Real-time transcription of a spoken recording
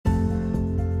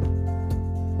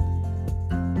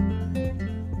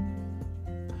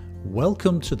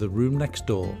Welcome to the Room Next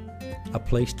Door, a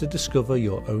place to discover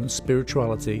your own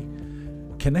spirituality,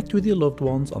 connect with your loved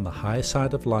ones on the higher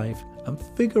side of life, and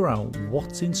figure out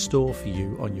what's in store for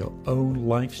you on your own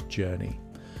life's journey.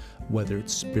 Whether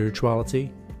it's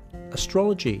spirituality,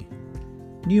 astrology,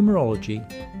 numerology,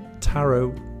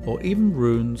 tarot, or even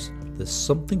runes, there's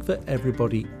something for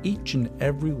everybody each and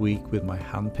every week with my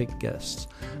handpicked guests.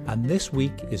 And this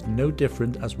week is no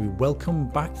different as we welcome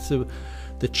back to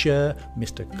the chair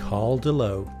Mr. Karl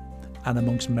Leeuw. And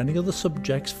amongst many other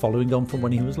subjects following on from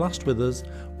when he was last with us,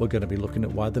 we're going to be looking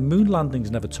at why the moon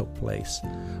landings never took place,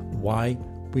 why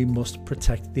we must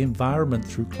protect the environment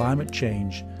through climate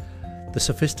change, the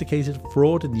sophisticated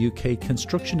fraud in the UK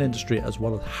construction industry, as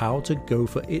well as how to go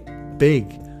for it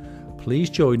big.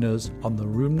 Please join us on the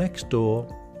Room Next Door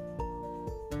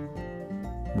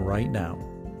right now.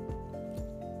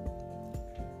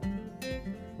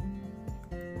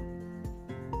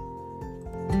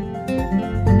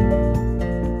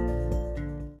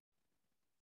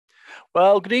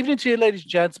 Well, good evening to you, ladies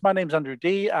and gents. My name's Andrew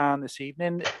D, and this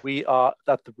evening we are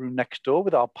at the Room Next Door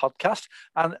with our podcast,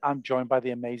 and I'm joined by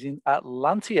the amazing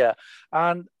Atlantia.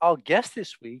 And our guest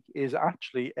this week is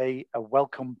actually a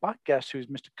welcome back guest, who's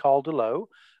Mr. Karl Leeuw,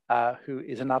 who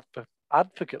is an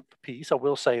advocate for peace. I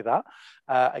will say that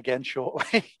again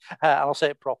shortly, and I'll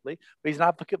say it properly. But he's an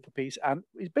advocate for peace, and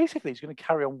he's going to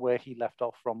carry on where he left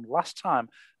off from last time.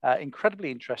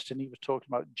 Incredibly interesting. He was talking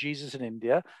about Jesus in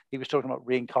India. He was talking about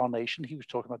reincarnation. He was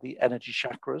talking about the energy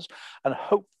chakras, and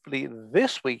hopefully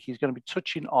this week he's going to be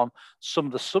touching on some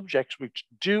of the subjects which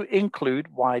do include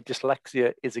why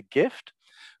dyslexia is a gift.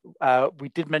 We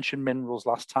did mention minerals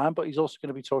last time, but he's also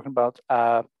going to be talking about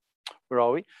where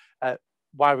are we?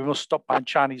 Why we must stop buying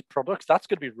Chinese products. That's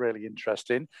going to be really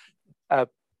interesting.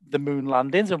 The moon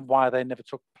landings and why they never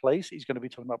took place. He's going to be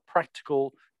talking about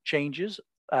practical changes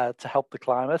to help the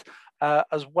climate,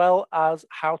 as well as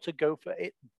how to go for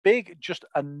it big, just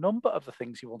a number of the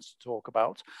things he wants to talk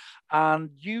about.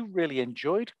 And you really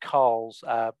enjoyed Karl's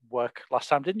work last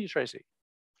time, didn't you, Tracy?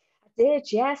 I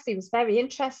did, yes. It was very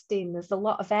interesting. There's a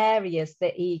lot of areas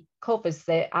that he covers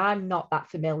that I'm not that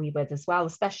familiar with as well,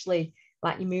 especially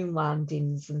like your moon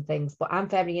landings and things, but I'm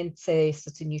very into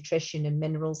sort of nutrition and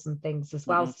minerals and things as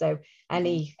well. So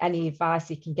any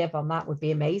advice you can give on that would be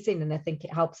amazing. And I think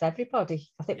it helps everybody.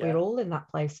 I think we're all in that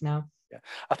place now. Yeah,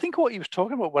 I think what he was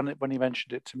talking about when he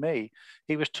mentioned it to me,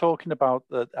 he was talking about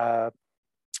that.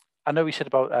 I know he said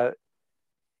about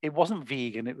it wasn't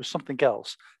vegan, it was something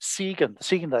else. The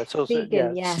Segan diet. So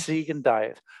Vegan, yes. Segan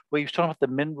diet, where he was talking about the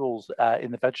minerals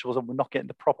in the vegetables, and we're not getting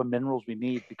the proper minerals we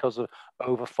need because of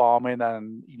over farming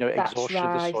and exhaustion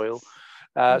of the soil.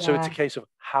 So it's a case of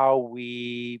how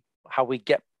we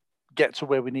get to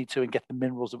where we need to and get the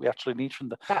minerals that we actually need from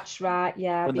the. That's right,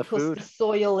 yeah, because the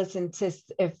soil isn't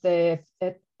of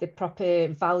the proper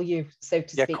value, so to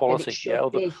speak. Quality,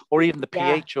 or even the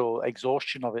pH or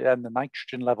exhaustion of it, and the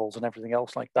nitrogen levels and everything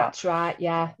else like that. That's right,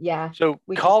 yeah. So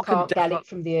we Karl just can't get it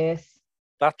from the earth.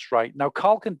 That's right. Now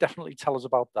Karl can definitely tell us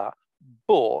about that.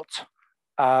 But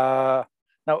now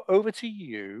over to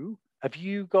you. Have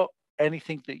you got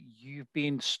anything that you've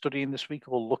been studying this week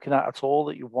or looking at all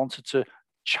that you wanted to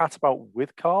chat about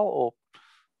with Karl,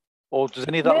 or does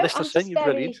any of that list of things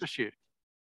really interest you?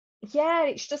 Yeah,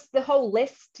 it's just the whole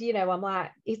list, I'm like,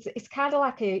 it's kind of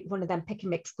like one of them pick and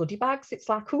mix goodie bags. It's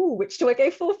like, which do I go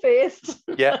for first?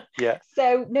 Yeah.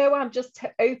 So no, I'm just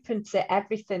open to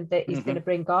everything that he's going to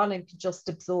bring on and just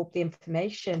absorb the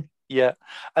information. Yeah.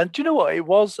 And do you know what? It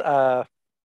was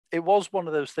one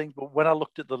of those things, but when I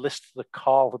looked at the list that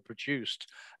Karl had produced,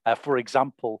 for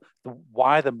example,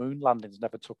 why the moon landings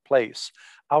never took place,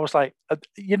 I was like,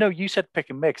 you said pick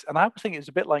and mix, and I was thinking it's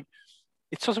a bit like,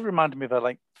 it sort of reminded me of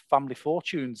like Family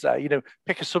Fortunes,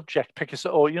 pick a subject, pick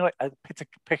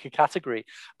a category.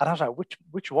 And I was like,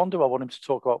 which one do I want him to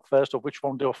talk about first, or which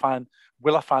one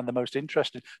will I find the most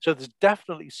interesting? So there's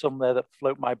definitely some there that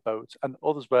float my boat, and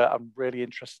others where I'm really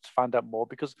interested to find out more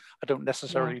because I don't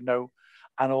necessarily know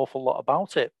an awful lot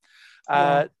about it.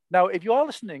 Now, if you are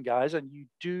listening, guys, and you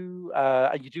do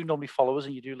normally follow us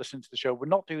and you do listen to the show, we're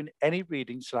not doing any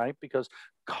readings tonight because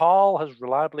Karl has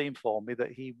reliably informed me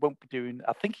that he won't be doing.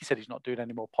 I think he said he's not doing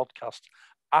any more podcasts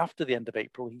after the end of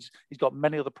April. He's got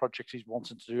many other projects he's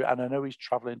wanting to do, and I know he's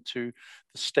traveling to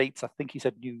the States. I think he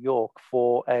said New York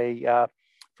for a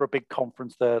big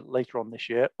conference there later on this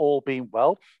year, all being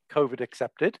well, COVID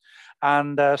accepted.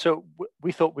 And so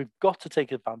we thought we've got to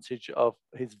take advantage of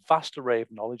his vast array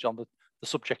of knowledge on the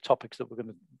subject topics that we're going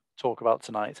to talk about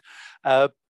tonight.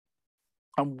 And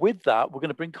with that, we're going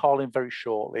to bring Karl in very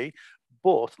shortly.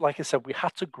 But like I said, we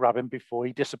had to grab him before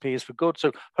he disappears for good.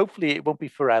 So hopefully it won't be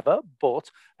forever. But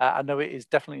I know it is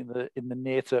definitely in the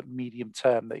near to medium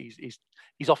term that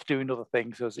he's off doing other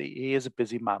things, because he is a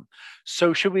busy man.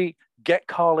 So should we get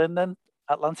Karl in then,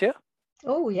 Atlantia?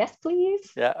 Oh, yes,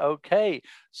 please. Yeah, okay.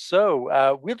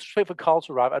 So we'll just wait for Karl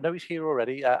to arrive. I know he's here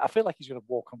already. I feel like he's going to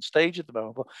walk on stage at the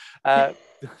moment. But,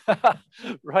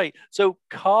 right. So,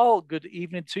 Karl, good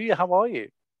evening to you. How are you?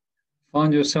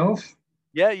 Find yourself?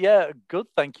 Yeah, good.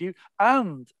 Thank you.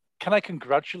 And can I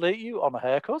congratulate you on a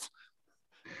haircut?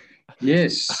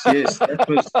 Yes. That's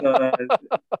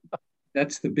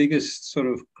the biggest sort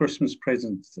of Christmas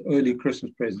present, early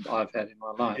Christmas present I've had in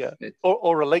my life. Yeah.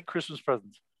 Or a late Christmas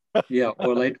present. Yeah,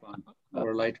 or a late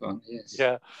one. Yes.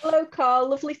 Yeah. Hello, Karl.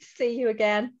 Lovely to see you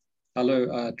again.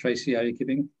 Hello, Tracy. How are you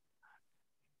keeping?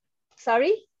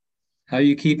 Sorry? How are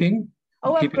you keeping?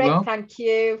 Oh, I'm great. Well? Thank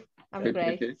you. I'm Good,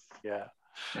 great. good. Yeah.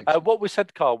 What we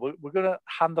said, Karl, we're going to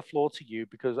hand the floor to you,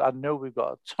 because I know we've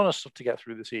got a ton of stuff to get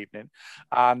through this evening.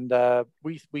 And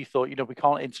we thought, we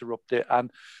can't interrupt it. And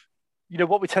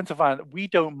what we tend to find, we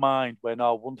don't mind when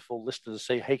our wonderful listeners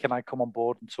say, hey, can I come on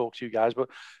board and talk to you guys? But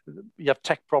you have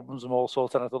tech problems and all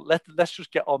sorts. And I thought, let's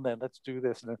just get on there. Let's do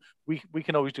this. And then we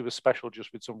can always do a special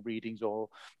just with some readings, or,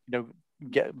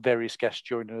 get various guests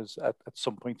joining us at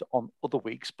some point on other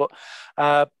weeks. But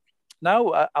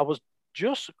now I was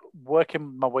just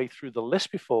working my way through the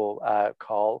list before,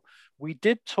 Karl. We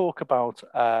did talk about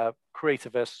Creator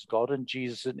versus God and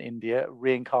Jesus in India,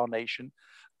 reincarnation,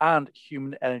 and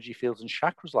human energy fields and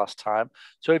chakras last time.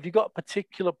 So have you got a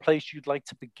particular place you'd like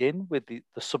to begin with the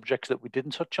subjects that we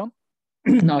didn't touch on?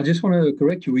 No, I just want to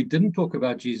correct you. We didn't talk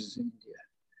about Jesus in India.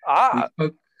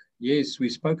 We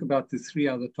spoke about the three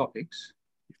other topics.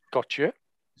 Gotcha.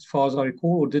 As far as I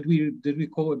recall, or did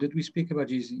we speak about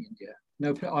Jesus in India?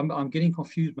 No, I'm getting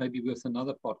confused maybe with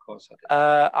another podcast.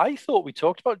 I thought we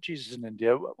talked about Jesus in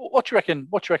India. What do you reckon?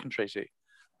 What do you reckon, Tracy?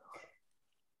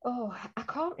 Oh, I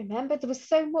can't remember. There was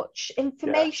so much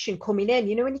information coming in.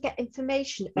 When you get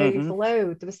information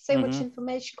overload, there was so much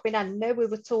information coming in. I know we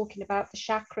were talking about the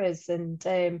chakras, and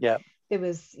there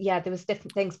was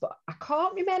different things, but I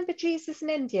can't remember Jesus in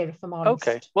India, if I'm honest.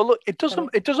 Okay. Well, look, it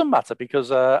doesn't matter,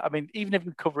 because even if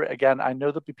we cover it again, I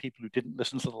know there'll be people who didn't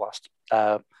listen to the last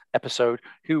episode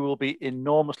who will be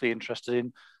enormously interested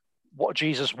in what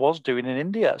Jesus was doing in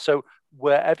India. So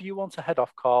wherever you want to head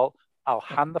off, Karl, I'll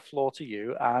hand the floor to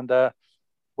you, and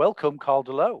welcome, Karl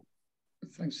de Leeuw.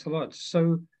 Thanks a lot.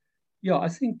 So, yeah, I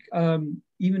think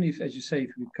even if, as you say,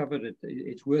 if we've covered it,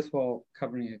 it's worthwhile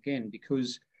covering again,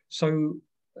 because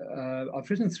I've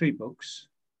written 3 books: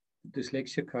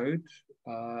 Dyslexia Code,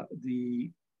 the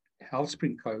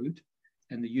Hellspring Code,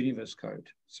 and the Universe Code.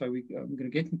 So I'm going to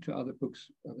get into other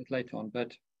books a bit later on,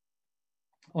 but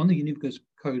on the Universe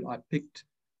Code, I picked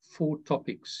 4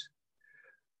 topics.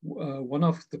 One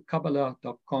of the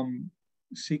Kabbalah.com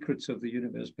secrets of the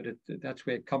universe, but that's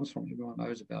where it comes from. Everyone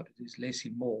knows about it. Is less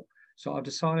in more. So I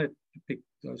decided to pick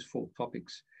those 4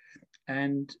 topics.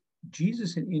 And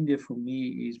Jesus in India for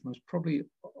me is most probably,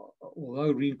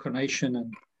 although reincarnation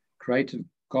and creator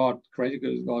God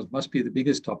must be the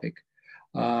biggest topic.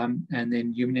 And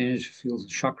then human energy fields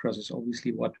and chakras is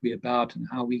obviously what we're about, and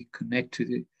how we connect to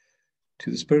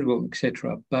the spirit world,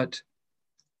 etc. But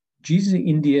Jesus in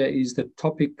India is the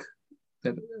topic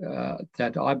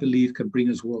that I believe can bring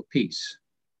us world peace.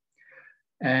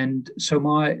 And so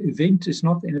my event is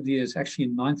not the end of the year, it's actually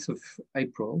 9th of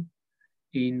April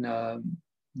in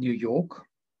New York.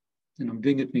 And I'm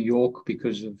doing it in New York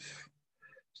because of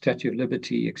Statue of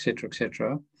Liberty, etc.,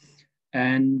 etc.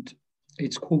 And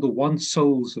it's called the One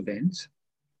Souls event.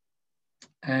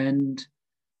 And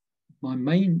my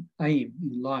main aim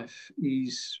in life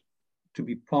is to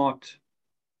be part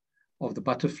of the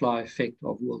butterfly effect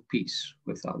of world peace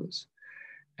with others.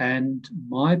 And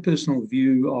my personal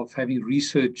view of having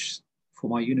researched for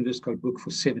my Universe Code book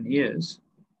for 7 years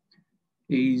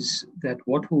is that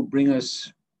what will bring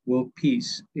us world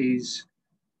peace is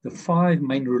the 5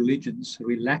 main religions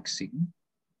relaxing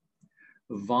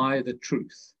via the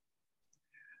truth.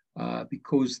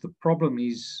 Because the problem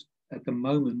is, at the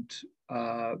moment,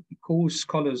 because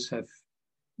scholars have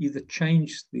either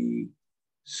changed the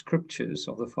scriptures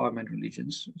of the 5 main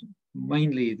religions,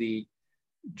 mainly the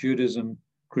Judaism,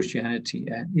 Christianity,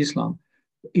 and Islam.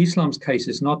 Islam's case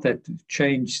is not that they've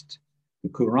changed the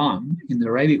Quran in the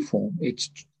Arabic form.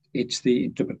 It's the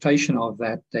interpretation of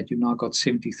that you've now got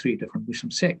 73 different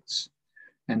Muslim sects,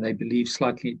 and they believe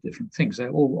slightly different things. They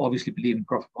all obviously believe in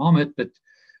Prophet Muhammad, but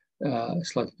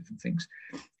slightly different things.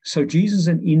 So Jesus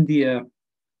in India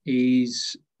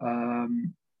is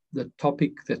the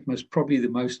topic that most probably the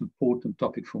most important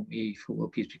topic for me for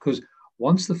world peace, because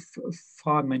once the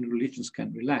five main religions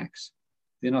can relax,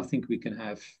 then I think we can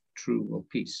have true world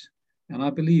peace. And I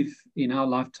believe in our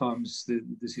lifetimes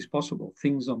this is possible.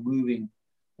 Things are moving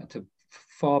at a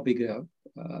far bigger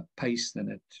pace than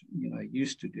it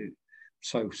used to do.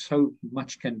 So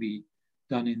much can be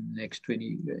done in the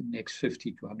next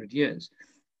 50 to 100 years.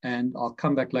 And I'll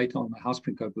come back later on my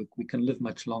Housebrinker book. We can live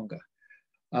much longer.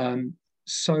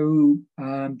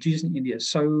 Jesus in India.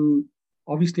 So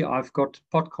obviously I've got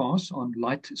podcasts on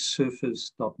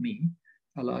lightsurfers.me,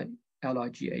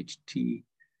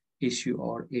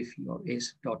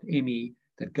 lightsurfers.me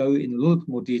that go in a little bit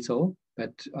more detail,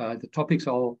 but the topics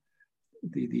are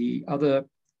the other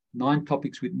 9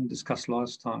 topics we didn't discuss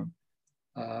last time.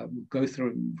 We'll go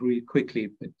through them really quickly,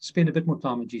 but spend a bit more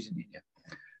time on Jesus in India.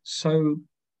 So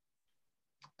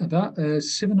about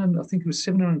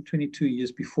 722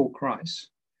 years before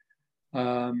Christ,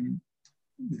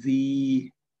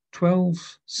 the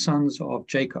 12 sons of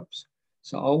Jacob's.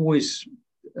 So I always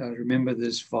remember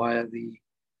this via the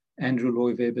Andrew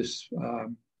Lloyd Webber's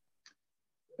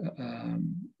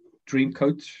dream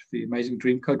coat, the amazing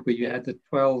dream coat, where you had the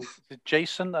 12.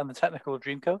 Jason and the technical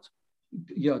dream coat?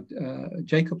 Yeah,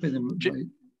 Jacob and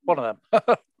one of them.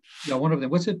 Yeah, one of them.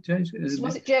 What's it, Jason?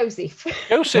 Was it Joseph?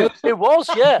 Joseph. It was,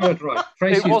 yeah. Right.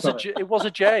 It was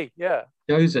a J, yeah.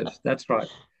 Joseph, that's right.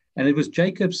 And it was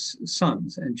Jacob's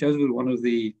sons, and Joseph was one of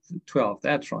the 12.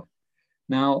 That's right.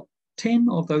 Now, 10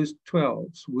 of those 12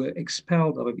 were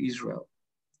expelled out of Israel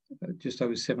just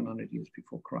over 700 years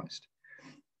before Christ.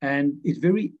 And it's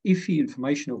very iffy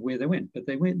information of where they went, but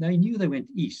they knew they went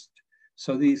east.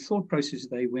 So the thought process,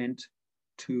 they went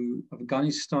to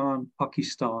Afghanistan,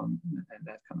 Pakistan, and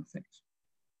that kind of things.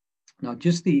 Now,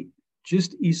 just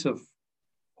east of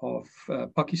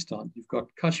Pakistan, you've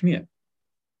got Kashmir.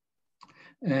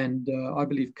 And I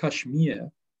believe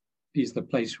Kashmir is the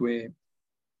place where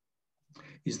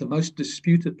is the most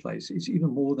disputed place. It's even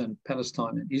more than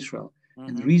Palestine and Israel. Mm-hmm.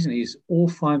 And the reason is all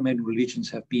 5 main religions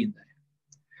have been there.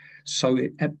 So,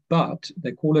 but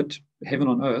they call it heaven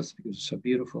on earth because it's so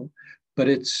beautiful. But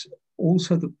it's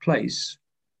also the place,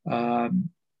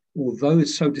 although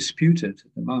it's so disputed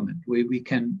at the moment, where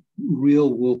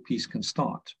real world peace can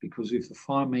start, because if the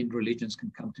 5 main religions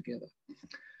can come together.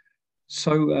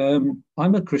 So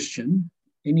I'm a Christian.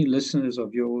 Any listeners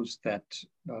of yours that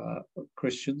are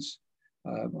Christians,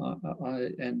 I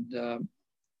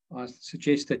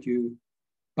suggest that you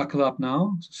buckle up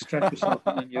now, strap yourself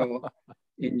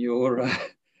in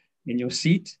your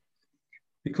seat,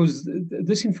 because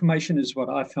this information is what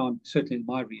I found certainly in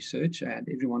my research, and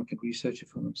everyone can research it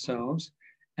for themselves,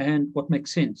 and what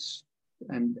makes sense,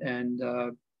 and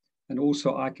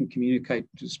also I can communicate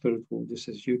to the spirit world just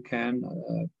as you can.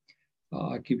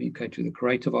 I communicate to the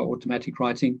creator by automatic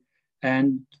writing,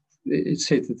 and it's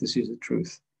said that this is the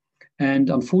truth. And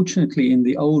unfortunately, in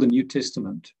the Old and New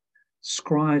Testament,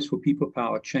 scribes for people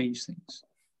power changed things.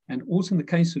 And also in the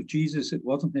case of Jesus, it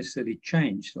wasn't necessarily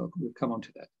changed. We'll come on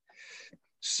to that.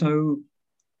 So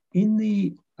in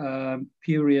the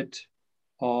period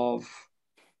of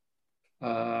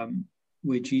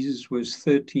where Jesus was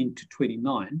 13 to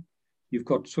 29, you've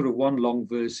got sort of one long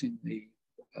verse in the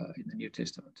New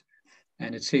Testament.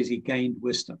 And it says he gained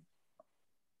wisdom.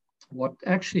 What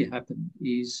actually happened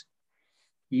is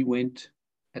he went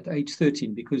at age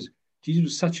 13, because Jesus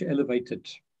was such an elevated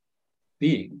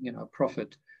being,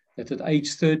 prophet, that at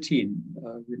age 13,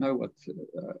 we know what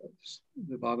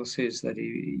the Bible says, that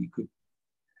he could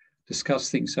discuss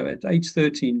things. So at age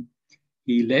 13,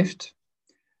 he left,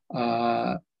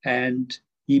 and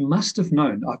he must have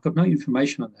known, I've got no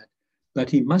information on that, but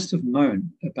he must have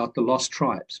known about the lost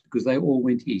tribes, because they all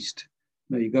went east.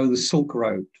 You go the Silk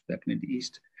Road that went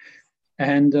east.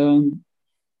 And in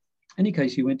any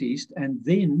case, he went east. And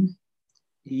then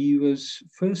he was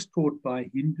first taught by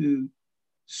Hindu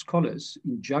scholars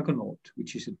in Jagannath,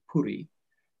 which is at Puri,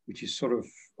 which is sort of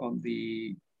on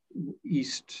the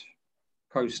east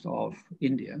coast of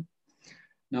India.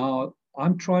 Now,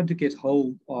 I'm trying to get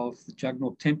hold of the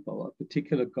Jagannath temple, a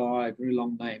particular guy, very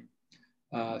long name,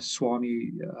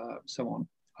 Swami, someone,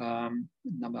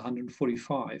 number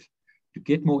 145, to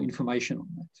get more information on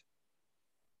that.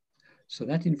 So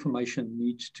that information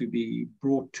needs to be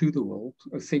brought to the world,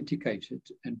 authenticated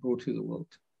and brought to the world,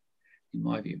 in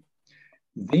my view.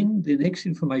 Then the next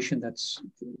information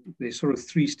there's sort of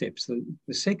 3 steps.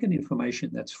 The second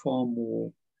information that's far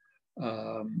more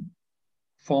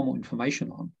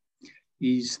information on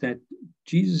is that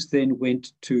Jesus then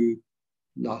went to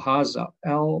Lhasa,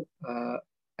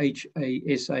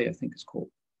 L-H-A-S-A, I think it's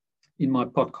called. In my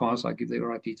podcast, I give the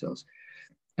right details.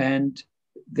 And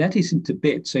that is in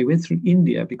Tibet. So he went through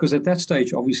India, because at that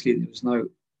stage, obviously, there was no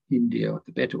India or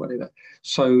Tibet or whatever.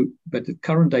 So, but the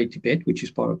current day Tibet, which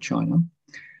is part of China,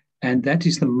 and that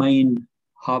is the main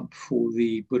hub for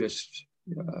the Buddhist,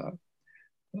 the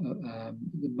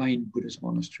main Buddhist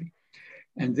monastery.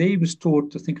 And there he was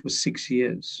taught, I think it was 6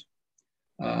 years,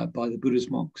 by the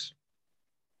Buddhist monks.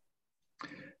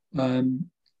 And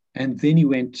then he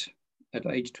went, at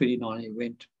age 29, he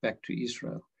went back to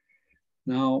Israel.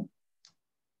 Now,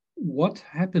 what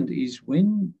happened is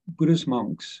when Buddhist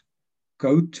monks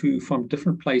go from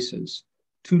different places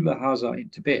to Lhasa in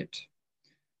Tibet,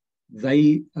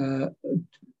 they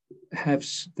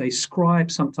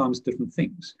scribe sometimes different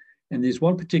things. And there's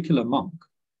one particular monk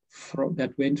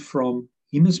that went from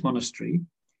Himas Monastery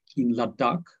in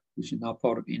Ladakh, which is now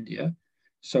part of India.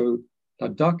 So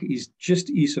Ladakh is just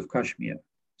east of Kashmir.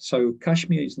 So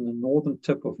Kashmir is in the northern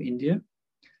tip of India.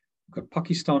 We've got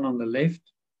Pakistan on the left,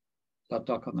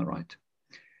 Ladakh on the right.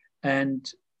 And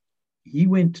he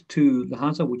went to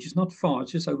Lhasa, which is not far,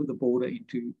 it's just over the border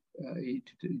into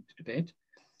Tibet.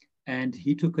 And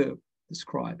he took the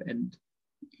scribe, and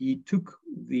he took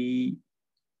the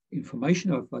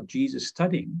information of Jesus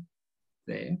studying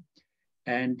there,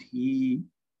 and he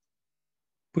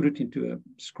put it into a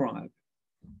scribe.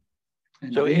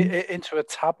 And so then, into a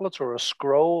tablet or a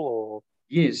scroll, or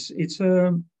yes, it's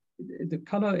the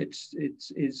color. It's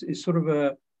sort of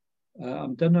a I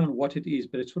don't know what it is,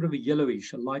 but it's sort of a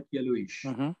yellowish, a light yellowish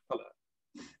color.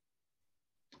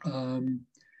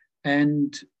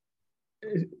 And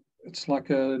it's like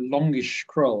a longish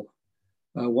scroll.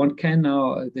 One can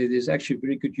now, there's actually a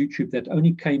very good YouTube that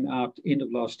only came out end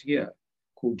of last year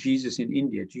called Jesus in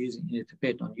India, Jesus in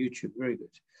Tibet on YouTube, very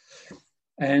good.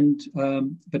 And,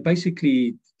 but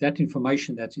basically that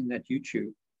information that's in that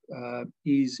YouTube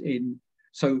is in,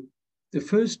 so the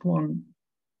first one,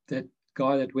 that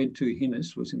guy that went to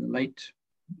Himas was in the late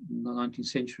 19th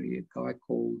century, a guy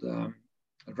called a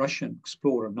Russian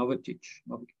explorer, Novitich.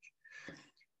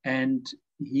 And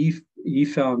he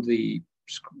found the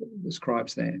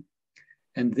scribes there.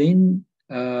 And then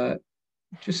I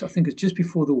think it's just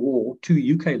before the war,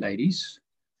 2 UK ladies,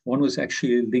 one was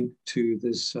actually linked to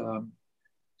this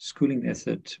schooling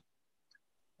method,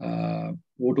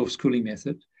 Waldorf schooling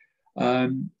method,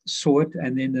 saw it,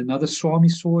 and then another Swami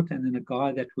saw it, and then a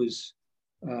guy that was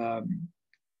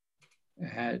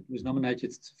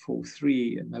nominated for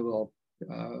 3 Nobel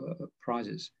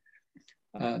prizes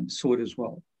saw it as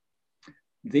well.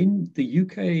 Then the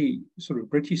UK sort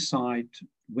of British side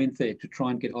went there to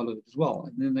try and get hold of it as well,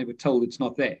 and then they were told it's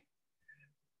not there.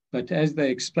 But as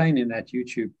they explain in that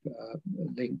YouTube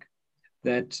link,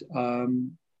 that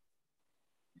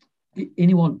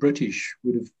anyone British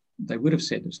would have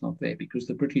said it's not there, because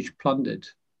the British plundered,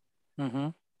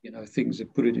 things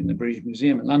that put it in the British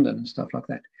Museum in London and stuff like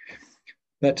that.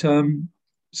 But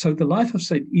so the life of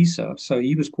Saint Isa, so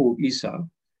he was called Isa,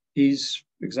 is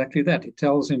exactly that. It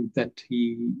tells him that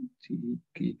he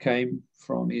came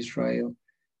from Israel,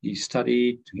 he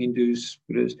studied Hindus,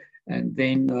 Buddhists, and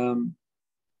then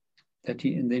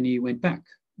he went back,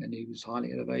 and he was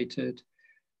highly elevated,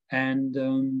 and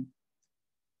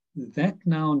that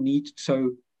now needs.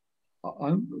 So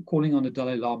I'm calling on the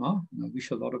Dalai Lama, and I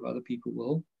wish a lot of other people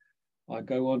will. I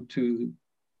go on to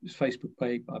his Facebook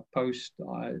page, I post,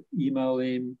 I email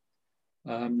him.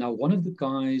 Now, one of the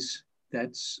guys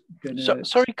that's going to...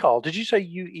 Sorry, Karl, did you say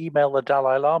you email the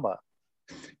Dalai Lama?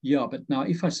 Yeah, but now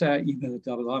if I say I email the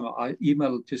Dalai Lama, I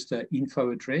email just an info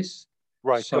address.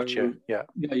 Right, so, gotcha, yeah.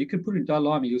 Yeah, you can put in Dalai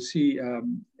Lama, you'll see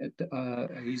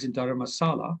he's in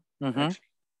Dharamsala. Actually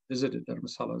visited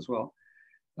Dharamsala as well.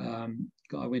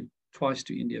 I went twice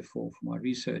to India for my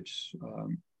research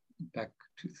back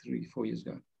to 3-4 years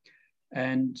ago.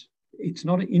 And it's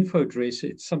not an info address,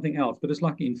 it's something else, but it's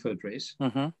like an info address.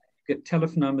 You get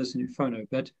telephone numbers and your phone number.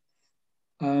 But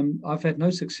I've had no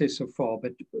success so far.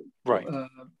 But right.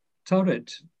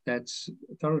 Tarat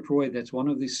Roy, that's one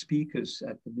of the speakers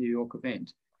at the New York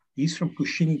event. He's from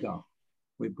Kushinigar,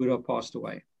 where Buddha passed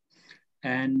away.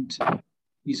 And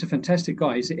he's a fantastic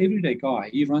guy. He's an everyday guy.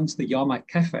 He runs the Yama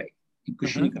Cafe in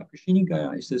Kushinigar.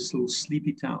 Kushinigar is this little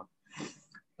sleepy town,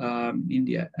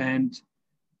 India. And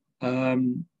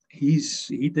he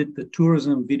did the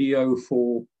tourism video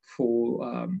for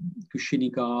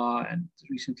Kushinigar, and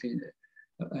recently,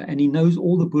 and he knows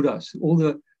all the Buddhas,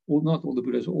 not all the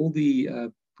Buddhas, all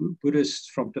the Buddhists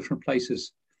from different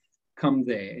places come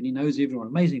there, and he knows everyone.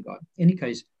 Amazing guy. In any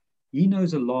case, he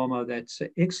knows a Lama that's an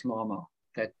ex-Lama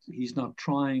that he's now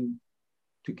trying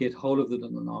to get hold of the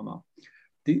Dalai Lama.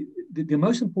 The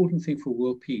most important thing for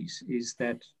world peace is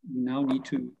that we now need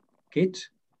to get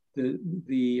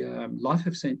the life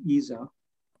of Saint Isa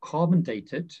carbon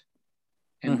dated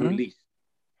and released.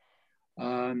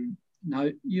 Now,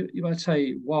 you might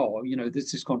say, wow,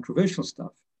 this is controversial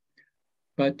stuff.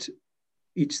 But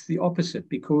it's the opposite,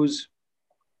 because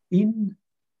in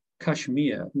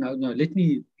Kashmir, let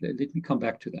me come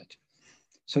back to that.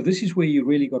 So this is where you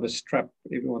really got to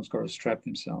everyone's got to strap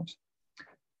themselves.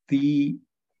 The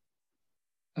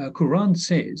Quran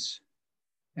says,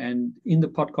 and in the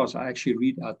podcast, I actually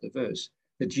read out the verse,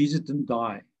 that Jesus didn't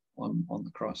die on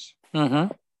the cross,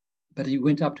 but he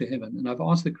went up to heaven. And I've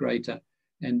asked the Creator,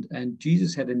 and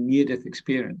Jesus had a near-death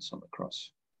experience on the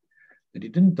cross, that he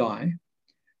didn't die.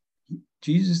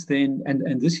 Jesus then,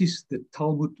 and this is the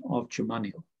Talmud of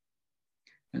Jamaniel.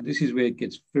 And this is where it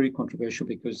gets very controversial,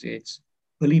 because it's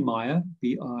Billy Meyer,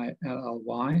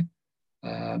 B-I-L-L-Y,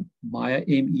 Meyer,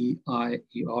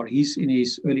 M-E-I-E-R. He's in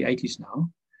his early 80s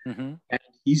now. And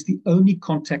he's the only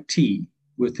contactee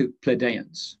with the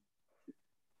Pleiadians.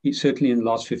 He's certainly in the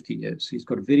last 50 years. He's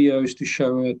got videos to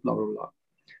show it, blah, blah, blah.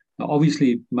 Now,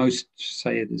 obviously, most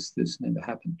say this never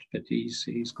happened, but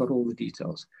he's got all the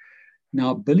details.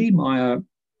 Now, Billy Meyer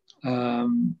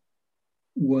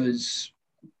was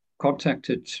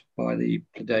contacted by the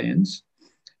Pleiadians,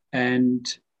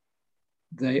 and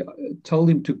they told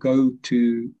him to go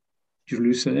to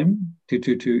Jerusalem, to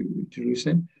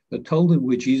Jerusalem. They told him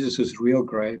where Jesus' real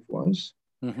grave was.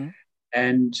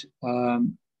 And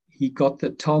he got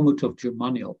the Talmud of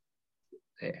Jamaniel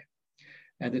there.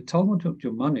 And the Talmud of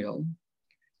Jamaniel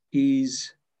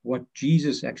is what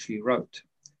Jesus actually wrote.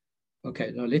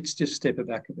 Okay, now let's just step it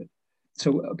back a bit.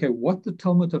 So, okay, what the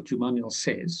Talmud of Jamaniel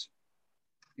says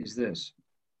is this,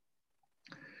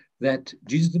 that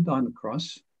Jesus didn't die on the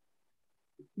cross.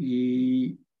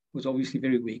 He was obviously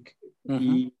very weak.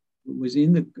 He was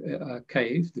in the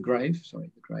grave,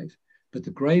 but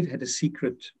the grave had a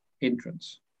secret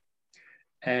entrance.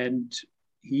 And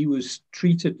he was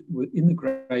treated in the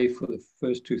grave for the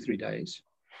first 2-3 days.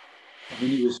 And then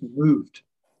he was moved,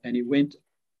 and he went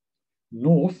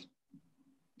north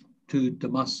to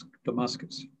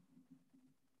Damascus.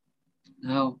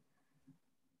 Now,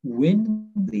 when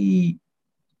the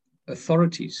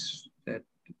authorities that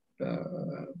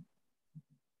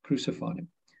crucified him,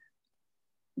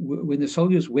 when the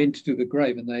soldiers went to the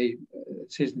grave, and it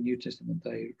says in the New Testament,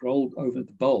 they rolled over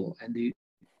the bowl, and there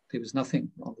was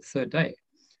nothing on the third day.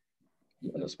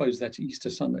 I suppose that's Easter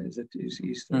Sunday. Is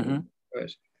Easter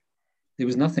first? There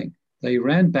was nothing. They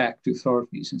ran back to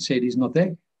authorities and said, he's not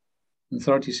there. The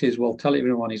authority says, well, tell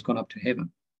everyone he's gone up to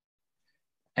heaven.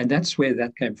 And that's where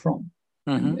that came from.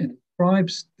 And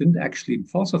tribes didn't actually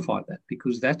falsify that,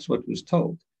 because that's what was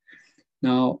told.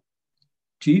 Now,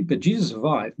 but Jesus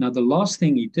survived. Now, the last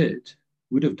thing he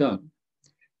would have done,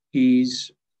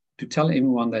 is to tell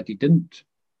everyone that he didn't,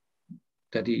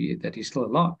 that he's still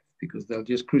alive, because they'll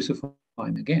just crucify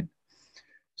him again.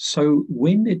 So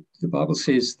when the Bible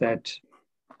says that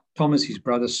Thomas, his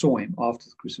brother, saw him after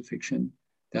the crucifixion,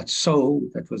 that Saul,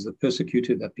 that was the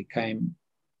persecutor that became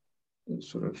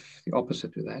sort of the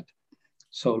opposite to that,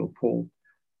 Saul or Paul,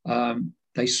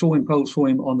 Paul saw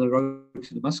him on the road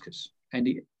to Damascus, and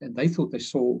they thought they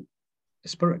saw a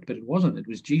spirit, but it wasn't. It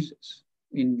was Jesus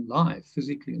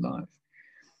physically alive.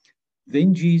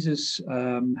 Then Jesus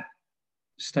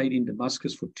stayed in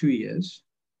Damascus for 2 years,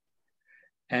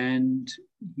 and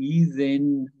he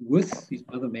then, with his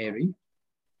mother Mary,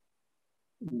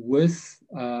 with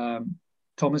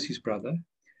Thomas, his brother,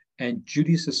 and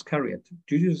Judas Iscariot.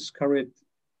 Judas Iscariot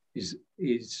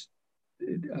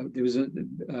there was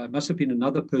must have been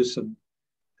another person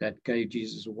that gave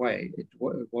Jesus away. It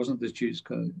wasn't the Judas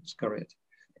Iscariot.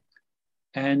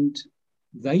 And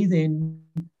they then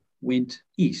went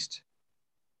east.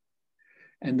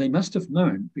 And they must have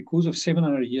known, because of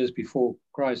 700 years before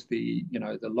Christ, the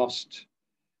lost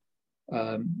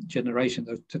generation,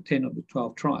 the 10 of the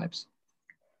 12 tribes,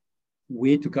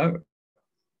 where to go.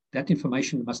 That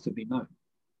information must have been known.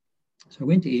 So I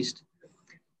went east,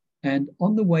 and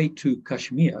on the way to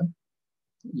Kashmir,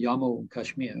 Jammu and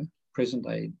Kashmir,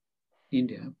 present-day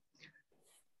India,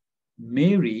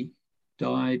 Mary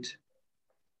died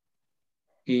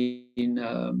in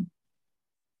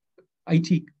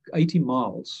 80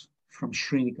 miles from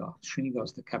Srinagar. Srinagar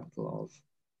is the capital of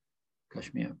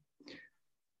Kashmir.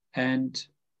 And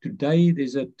today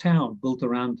there's a town built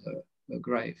around her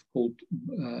grave called,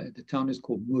 the town is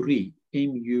called Murree,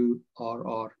 M-U-R-R-E-E.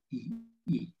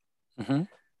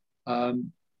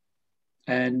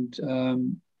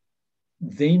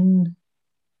 Then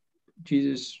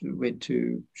Jesus went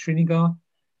to Srinagar,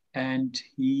 and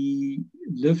he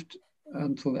lived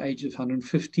until the age of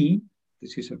 115.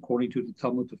 This is according to the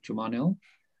Talmud of Jamaniel.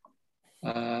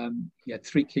 He had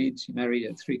 3 kids. He married,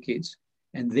 had 3 kids.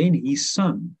 And then his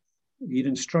son, he had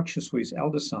instructions for his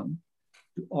elder son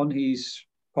on his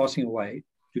passing away,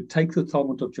 to take the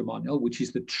Talmud of Gamaliel, which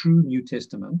is the true New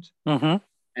Testament,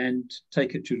 and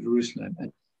take it to Jerusalem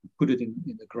and put it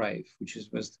in the grave,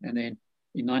 and then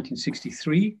in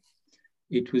 1963,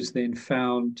 it was then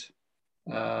found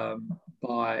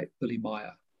by Billy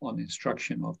Meyer on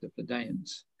instruction of the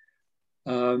Pleiadians.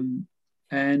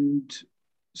 And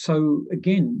so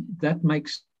again, that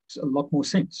makes a lot more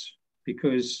sense,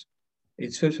 because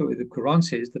it's first of all, the Quran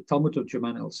says, the Talmud of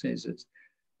Gamaliel says it,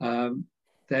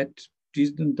 that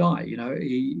Jesus didn't die.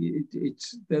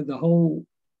 It's the whole,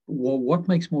 well, what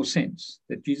makes more sense,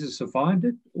 that Jesus survived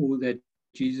it, or that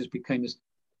Jesus became just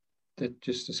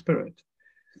a spirit?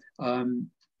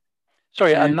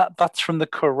 Sorry, and that's from the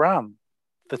Quran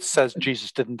that says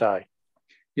Jesus didn't die.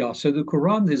 Yeah, so the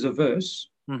Quran, there's a verse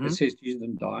that says Jesus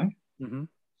didn't die.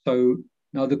 So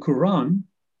now the Quran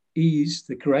is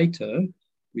the creator.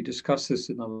 We discussed this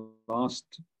in the last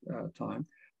time,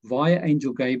 via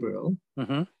Angel Gabriel,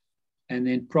 and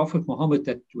then Prophet Muhammad,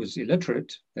 that was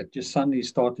illiterate, that just suddenly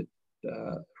started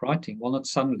writing. Well, not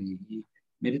suddenly, he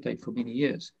meditated for many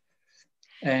years.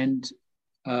 And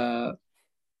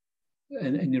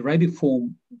in Arabic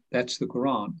form, that's the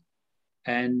Quran.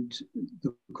 And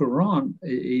the Quran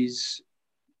is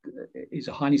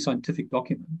a highly scientific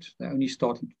document. They're only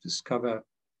starting to discover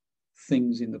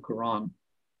things in the Quran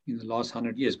in the last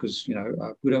 100 years, because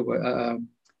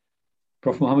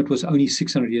Prophet Muhammad was only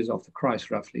 600 years after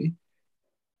Christ, roughly.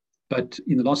 But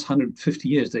in the last 150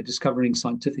 years, they're discovering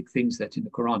scientific things that's in the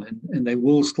Quran, and they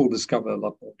will still discover a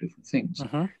lot more different things.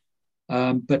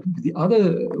 But the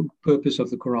other purpose of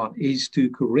the Quran is to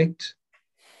correct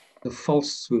the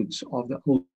falsehoods of the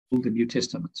Old and New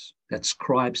Testaments that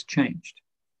scribes changed.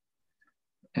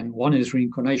 And one is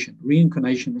reincarnation.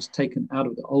 Reincarnation is taken out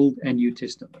of the Old and New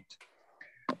Testament.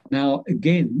 Now,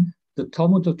 again, the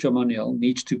Talmud of Gamaliel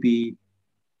needs to be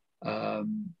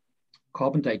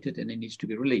carbon dated, and it needs to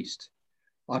be released.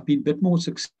 I've been a bit more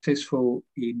successful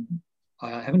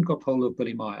I haven't got hold of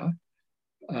Billy Meyer,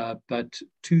 but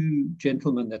two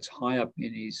gentlemen that's high up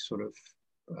in his sort of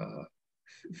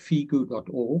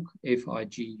figu.org,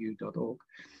 figu.org,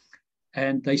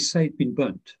 and they say it's been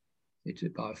burnt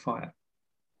by a fire.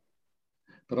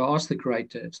 But I asked the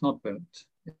creator, it's not burnt.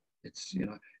 It's,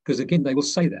 because again, they will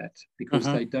say that because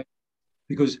they don't,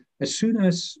 because as soon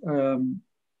as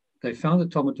they found the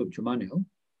Talmud of Gamaliel,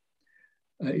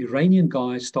 Iranian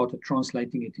guys started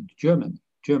translating it into German.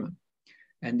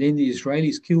 And then the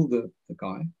Israelis killed the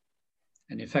guy.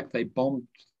 And in fact, they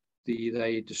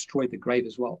they destroyed the grave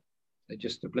as well. They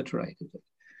just obliterated it.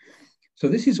 So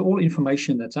this is all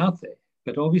information that's out there.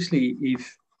 But obviously,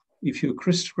 if you're a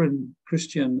Christian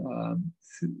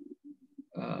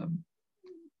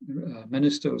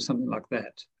minister or something like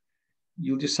that,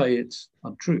 you'll just say it's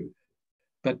untrue.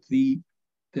 But the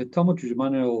Talmud of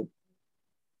Gamaliel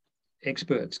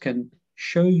experts can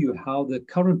show you how the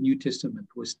current New Testament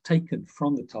was taken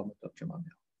from the Talmud of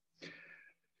Gamaliel.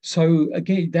 So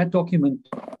again, that document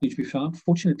needs to be found.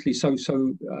 Fortunately,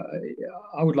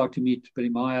 I would like to meet Billy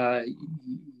Meyer. He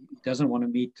doesn't want to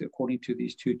meet, according to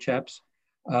these two chaps.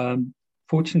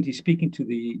 Fortunately, speaking to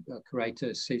the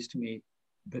curator, says to me,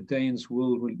 the Danes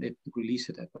will release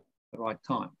it at the right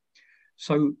time.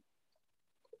 So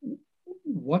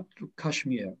what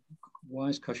Kashmir, why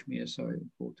is Kashmir so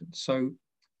important? So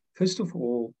first of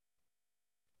all,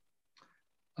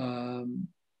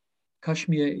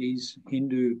 Kashmir is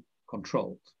Hindu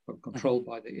controlled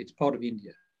by it's part of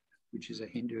India, which is a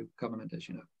Hindu government, as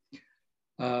you know.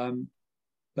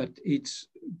 But it's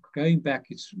going back,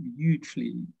 it's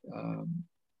hugely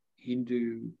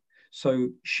Hindu. So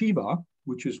Shiva,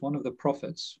 which is one of the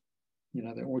prophets,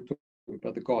 they always talk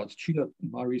about the gods. Shiva,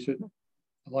 in my research,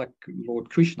 like Lord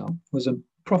Krishna, was a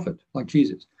prophet like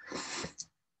Jesus.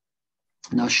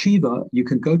 Now Shiva, you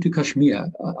can go to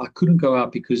Kashmir. I couldn't go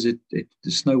out because the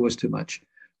snow was too much.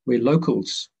 Where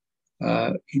locals,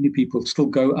 Hindu people, still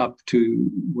go up to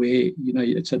where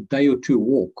it's a day or two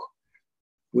walk,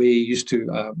 where you used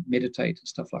to meditate and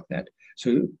stuff like that.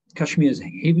 So Kashmir is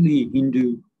heavily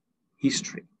Hindu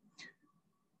history.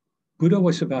 Buddha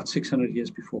was about 600 years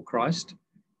before Christ.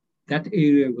 That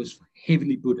area was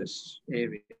heavily Buddhist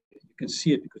area. You can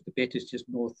see it because Tibet is just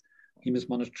north. Himas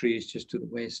Monastery is just to the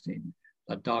west. In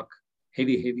Ladakh,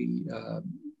 heavy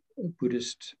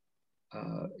Buddhist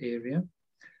area.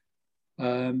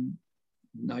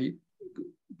 Now,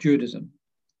 Judaism.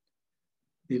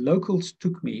 The locals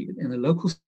took me, and the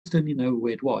locals didn't know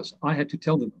where it was. I had to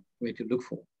tell them where to look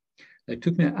for. They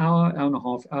took me an hour and a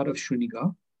half out of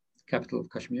Srinagar, capital of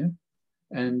Kashmir,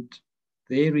 and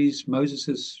there is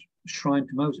Moses's shrine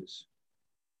to Moses.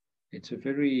 It's a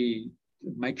very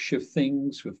makeshift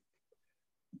things with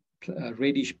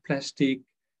reddish plastic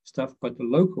stuff, but the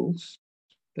locals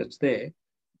that's there,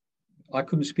 I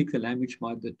couldn't speak the language.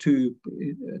 The two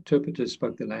interpreters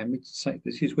spoke the language.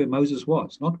 This is where Moses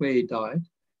was, not where he died,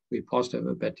 where he passed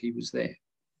over, but he was there.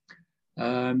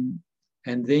 And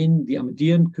then the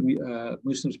Ahmadiyyan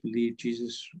Muslims believe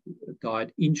Jesus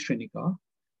died in Srinagar.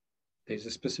 There's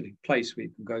a specific place where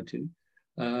you can go to.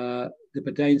 The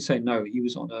Badains say, no, he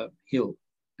was on a hill.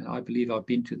 And I believe I've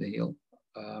been to the hill.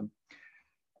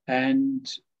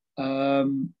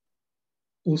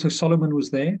 Also Solomon was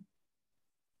there.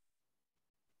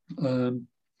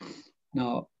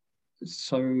 Now,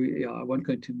 so yeah, I won't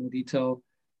go into more detail.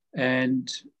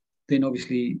 And then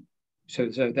obviously, so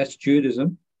that's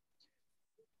Judaism.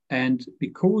 And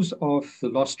because of the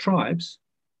lost tribes,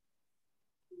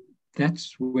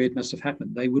 that's where it must have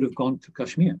happened. They would have gone to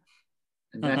Kashmir.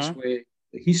 And that's where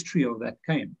the history of that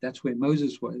came. That's where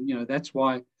Moses was. That's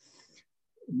why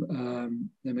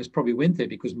they most probably went there,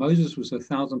 because Moses was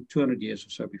 1,200 years or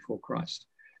so before Christ.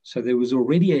 So there was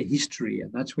already a history,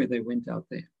 and that's where they went out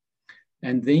there.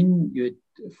 And then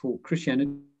for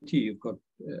Christianity, you've got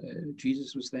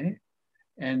Jesus was there.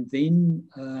 And then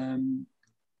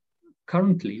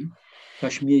currently,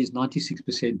 Kashmir is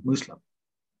 96% Muslim.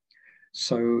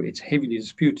 So it's heavily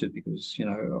disputed because,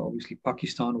 obviously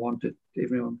Pakistan wanted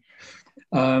everyone.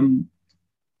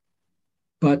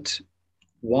 But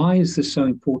why is this so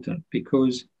important?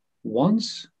 Because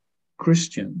once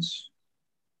Christians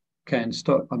can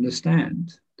start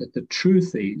understand that the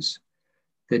truth is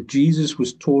that Jesus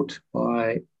was taught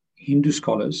by Hindu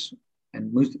scholars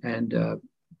and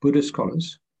Buddhist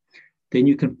scholars, then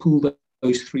you can pull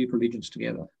those three religions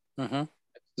together. That's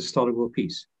the start of world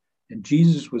peace. And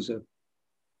Jesus was a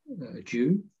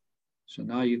Jew, so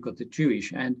now you've got the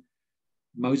Jewish, and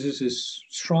Moses'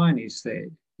 shrine is there,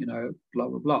 blah,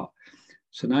 blah, blah.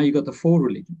 So now you've got the four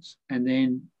religions. And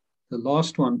then the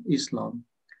last one, Islam,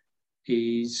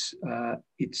 is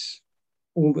it's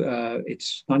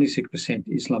 96%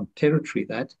 Islam territory,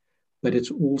 but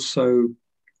it's also,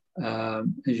 as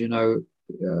you know,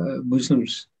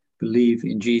 Muslims believe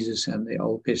in Jesus and the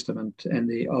Old Testament and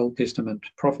the Old Testament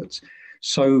prophets.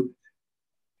 So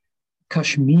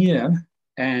Kashmir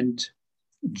and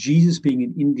Jesus being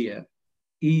in India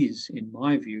is, in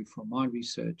my view, from my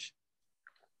research,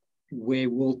 where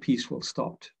world peace will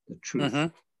start, the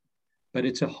truth. But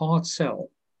it's a hard sell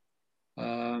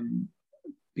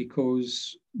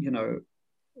because,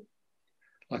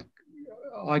 like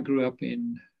I grew up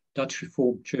in Dutch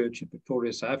Reformed Church in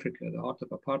Pretoria, South Africa, the heart of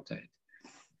apartheid.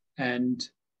 And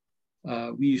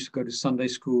we used to go to Sunday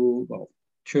school,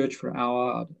 church for an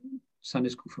hour, Sunday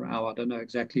school for an hour. I don't know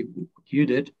exactly what you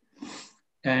did.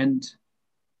 And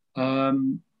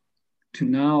to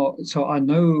now, so I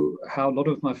know how a lot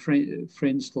of my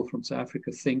friends still from South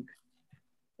Africa think,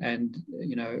 and,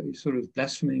 sort of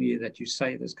blasphemy that you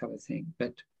say this kind of thing.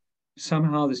 But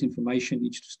somehow this information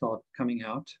needs to start coming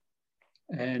out.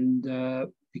 And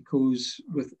because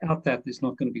without that, there's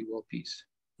not going to be world peace.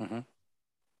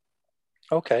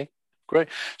 Okay, great.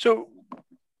 So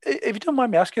if you don't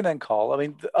mind me asking then, Karl, I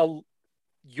mean,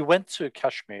 you went to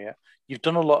Kashmir, you've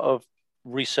done a lot of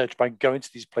research by going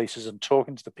to these places and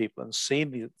talking to the people and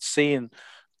seeing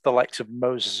the likes of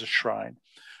Moses' shrine.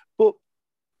 But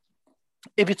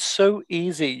if it's so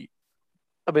easy,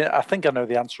 I mean, I think I know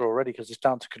the answer already because it's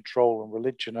down to control and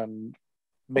religion and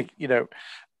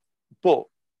but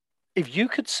if you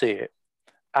could see it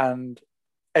and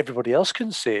everybody else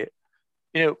can see it,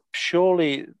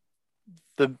 surely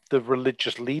the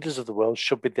religious leaders of the world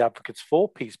should be the advocates for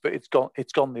peace, but it's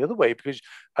gone the other way, because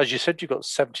as you said, you've got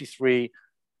 73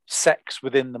 sects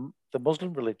within the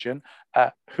Muslim religion,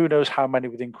 who knows how many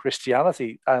within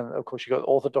Christianity, and of course you've got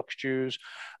Orthodox Jews,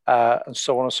 and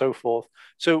so on and so forth.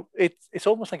 So it's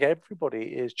almost like everybody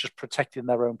is just protecting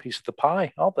their own piece of the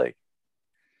pie, aren't they?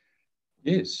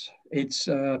 Yes, it's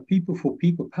people for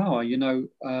people power.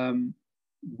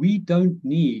 We don't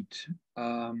need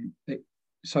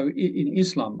so in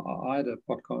Islam, I had a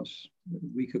podcast a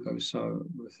week ago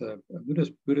with a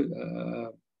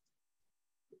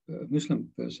Muslim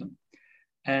person,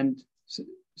 and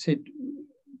said,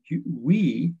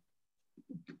 we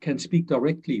can speak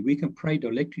directly, we can pray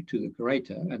directly to the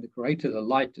Creator, and the Creator, the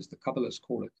light, as the Kabbalists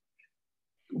call it.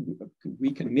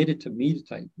 We can meditate,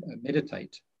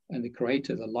 and the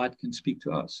Creator, the light, can speak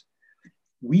to us.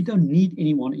 We don't need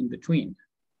anyone in between.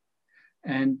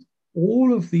 And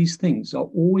all of these things are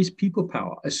always people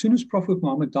power. As soon as Prophet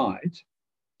Muhammad died,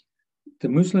 the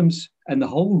Muslims, and the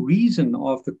whole reason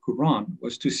of the Quran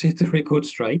was to set the record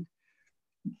straight.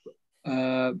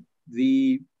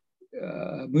 The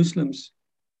Muslims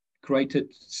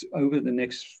created over the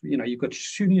next, you've got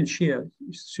Sunni and Shia.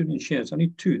 It's only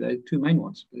two. They're two main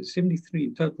ones. There's 73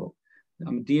 in total.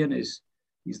 Ahmadiyya is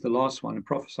the last one and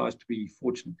prophesies to be,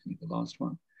 fortunately, the last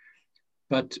one.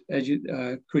 But as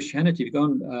Christianity, if you go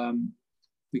on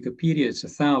Wikipedia, it's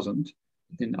 1,000.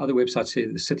 Then other websites say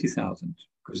there's 30,000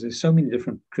 because there's so many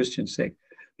different Christian sects.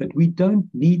 But we don't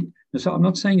need, so I'm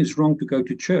not saying it's wrong to go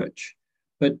to church,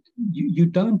 but you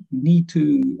don't need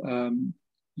to,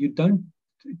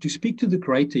 to speak to the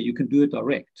Creator, you can do it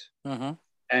direct. Uh-huh.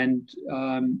 And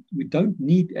we don't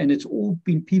need, and it's all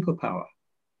been people power.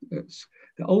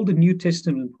 The Old and New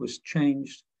Testament was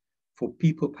changed for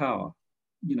people power.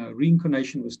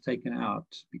 Reincarnation was taken out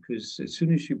because as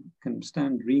soon as you can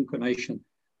stand reincarnation,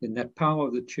 then that power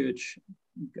of the church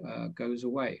goes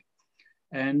away.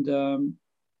 And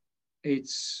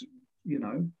it's,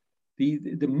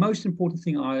 the most important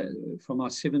thing from our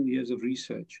 7 years of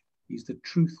research is the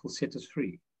truth will set us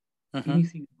free. Uh-huh.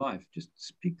 Anything in life, just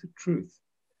speak the truth.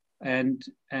 And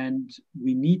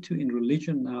we need to, in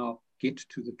religion now, get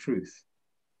to the truth.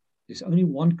 There's only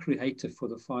one creator for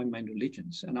the five main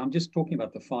religions. And I'm just talking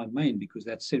about the five main because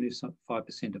that's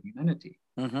 75% of humanity.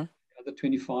 Uh-huh. The other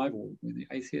 25, or the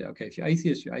atheist, okay, if you're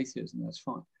atheist, and that's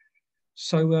fine.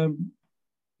 So,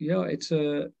 it's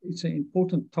an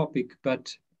important topic,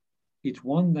 but it's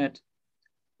one that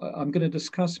I'm going to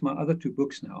discuss my other two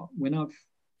books now.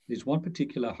 There's one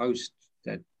particular host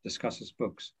that discusses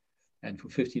books, and for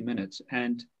 15 minutes,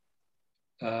 and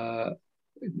I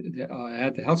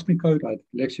had the Healthspring Code, I had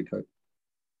the Lecture Code,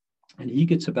 and he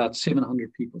gets about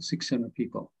 600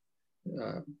 people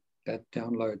that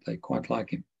download. They quite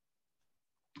like him.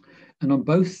 And on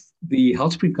both the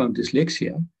Healthspring Code and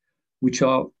Dyslexia, which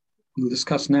we'll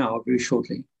discuss now very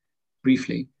shortly,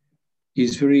 briefly,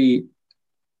 is very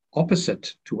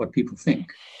opposite to what people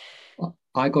think.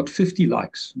 I got 50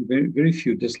 likes, very, very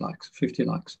few dislikes, 50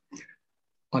 likes.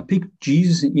 I picked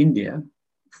Jesus in India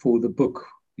for the book,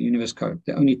 the Universe Code,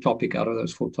 the only topic out of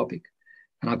those 4 topics,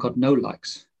 and I got no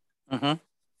likes. Uh-huh.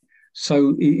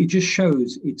 So it just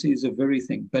shows it is a very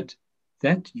thing. But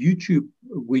that YouTube,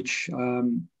 which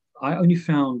I only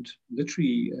found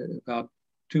literally about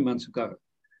 2 months ago,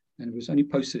 and it was only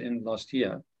posted in last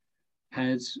year,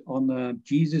 has on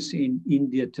Jesus in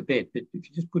India, Tibet. But if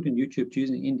you just put in YouTube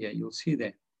Jesus in India, you'll see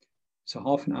that. It's a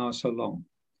half an hour so long.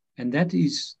 And that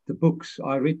is the books.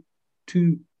 I read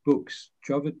 2 books,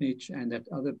 Jovitnich and that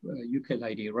other UK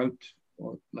lady wrote,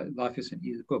 or Life is in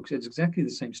Either books. It's exactly the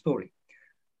same story.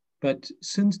 But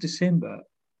since December,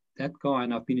 that guy,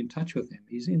 and I've been in touch with him,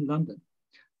 he's in London,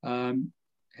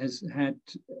 has had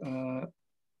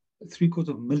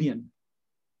 750,000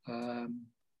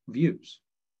 views.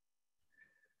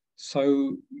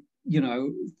 So,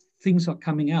 things are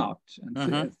coming out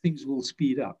and things will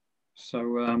speed up.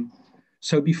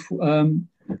 So before,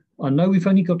 I know we've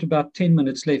only got about 10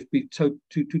 minutes left. So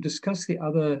to discuss the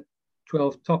other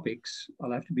 12 topics,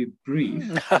 I'll have to be brief.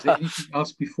 Is there anything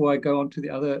else before I go on to the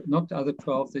other, not the other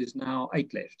 12, there's now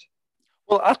 8 left.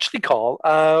 Well, actually, Karl,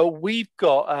 we've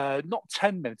got not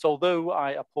 10 minutes, although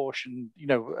I apportioned,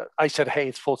 I said, hey,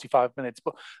 it's 45 minutes,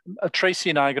 but Tracy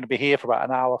and I are going to be here for about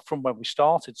an hour from when we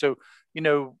started. So,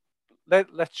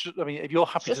 let's, if you're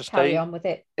happy to stay, carry on with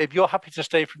it. If you're happy to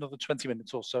stay for another 20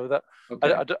 minutes or so, that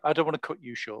okay. I don't want to cut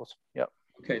you short. Yeah.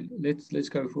 Okay, let's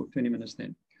go for 20 minutes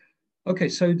then. Okay,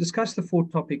 so discuss the 4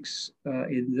 topics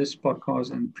in this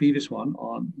podcast and the previous one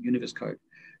on Universe Code.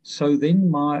 So then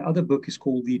my other book is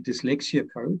called the Dyslexia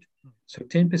Code. So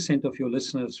 10% of your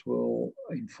listeners will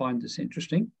find this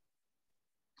interesting.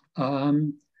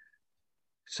 So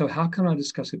how can I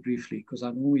discuss it briefly? Because I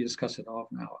normally discuss it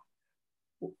half an hour.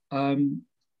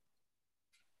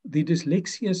 The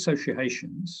dyslexia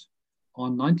associations are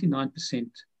 99%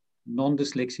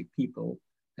 non-dyslexic people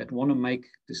that want to make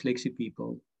dyslexic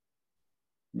people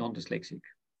non-dyslexic.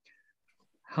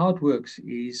 How it works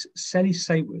is Sally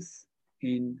Sayworth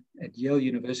at Yale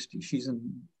University, she's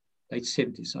in late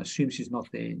 70s, I assume she's not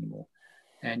there anymore,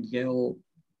 and Yale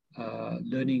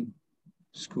Learning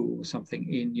School or something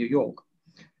in New York,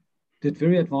 did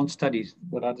very advanced studies,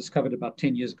 what I discovered about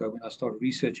 10 years ago when I started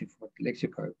researching for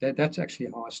Dyslexia Code. That's actually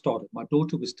how I started. My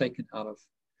daughter was taken out of,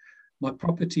 my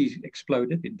property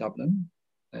exploded in Dublin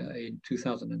in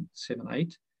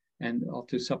 2007-8, and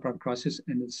after the subprime crisis,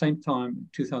 and at the same time, in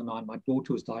 2009, my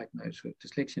daughter was diagnosed with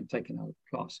dyslexia and taken out of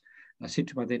the class. And I said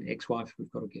to my then ex-wife,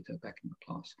 we've got to get her back in the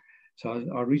class. So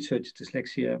I researched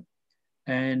dyslexia.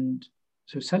 And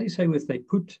so Sally Sayworth, they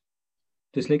put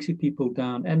dyslexic people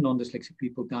down and non-dyslexic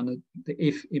people down the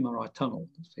fMRI tunnel,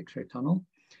 the X-ray tunnel.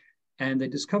 And they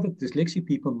discovered dyslexic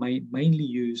people mainly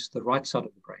use the right side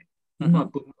of the brain. In my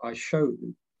book, I show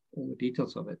all the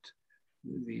details of it,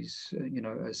 these,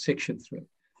 sections through it.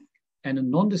 And a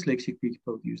non-dyslexic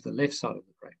people use the left side of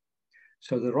the brain.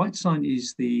 So the right side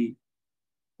is the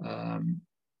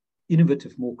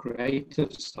innovative, more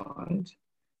creative side,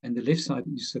 and the left side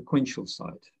is sequential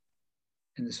side.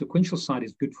 And the sequential side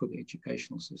is good for the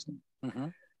educational system. Mm-hmm.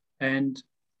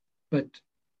 But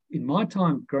in my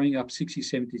time growing up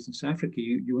 60s, 70s in South Africa,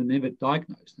 you were never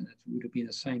diagnosed, and it would have been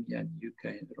the same here in the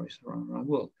UK and the rest around the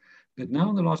world. But now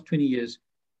in the last 20 years,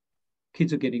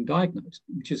 kids are getting diagnosed,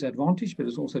 which is advantage, but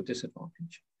it's also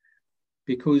disadvantage.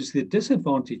 Because the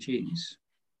disadvantage is,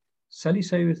 Sally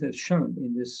Sayers has shown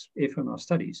in this FMR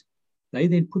studies, they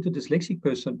then put a dyslexic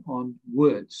person on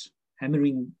words,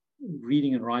 hammering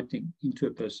reading and writing into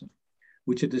a person,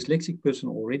 which a dyslexic person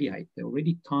already hate. They're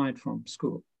already tired from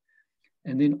school.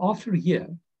 And then after a year,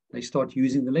 they start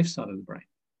using the left side of the brain.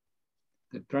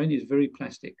 The brain is very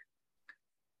plastic.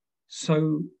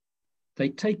 So they're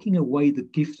taking away the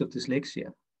gift of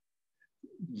dyslexia.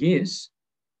 Yes,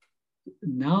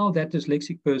 now that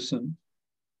dyslexic person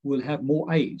will have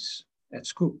more A's at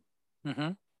school.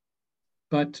 Mm-hmm.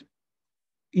 But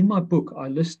in my book, I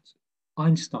list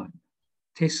Einstein,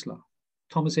 Tesla,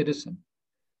 Thomas Edison,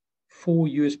 4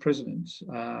 US presidents,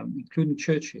 including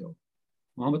Churchill,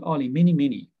 Muhammad Ali,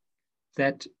 many,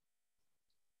 that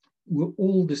were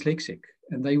all dyslexic,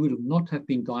 and they would not have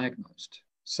been diagnosed.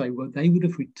 So they would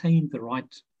have retained the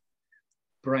right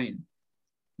brain.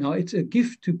 Now, it's a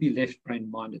gift to be left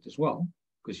brain-minded as well,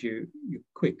 because you're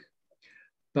quick.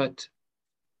 But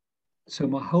so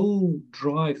my whole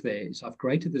drive there is I've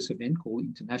created this event called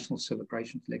International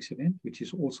Celebration Dyslexia Event, which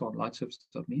is also on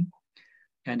lightsurfers.me.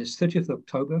 And it's 30th of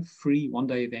October, free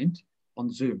one-day event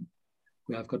on Zoom,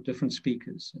 where I've got different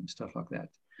speakers and stuff like that.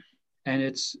 And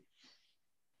it's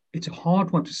a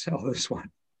hard one to sell, this one.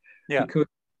 Yeah. Because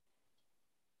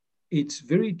it's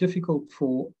very difficult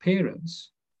for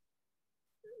parents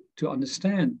to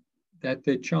understand that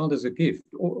their child is a gift.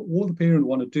 All the parent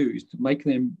want to do is to make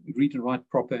them read and write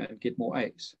proper and get more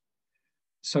A's.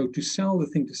 So to sell the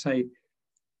thing, to say,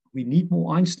 we need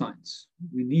more Einsteins,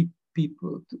 we need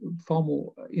people, far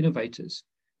more innovators.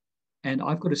 And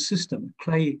I've got a system,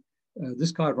 Clay,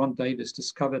 this guy, Ron Davis,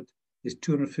 discovered there's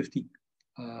 250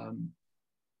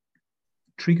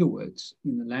 trigger words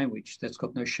in the language that's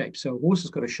got no shape. So a horse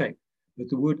has got a shape, but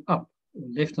the word up,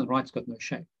 left and right's got no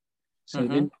shape. So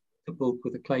then the book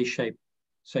with a clay shape,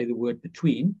 say the word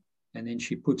between, and then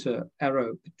she puts an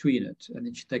arrow between it, and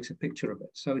then she takes a picture of it.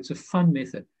 So it's a fun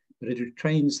method, but it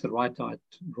retrains the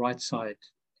right side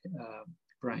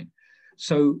brain.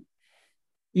 So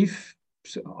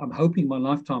I'm hoping in my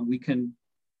lifetime we can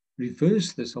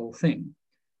reverse this whole thing,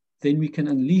 then we can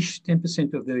unleash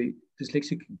 10% of the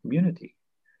dyslexic community.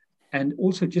 And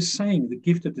also just saying the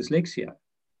gift of dyslexia,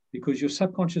 because your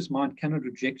subconscious mind cannot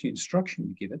reject your instruction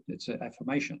you give it, it's an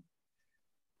affirmation,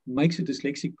 makes a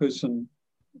dyslexic person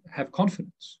have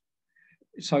confidence.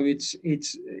 So it's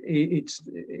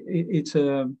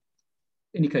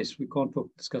any case, we can't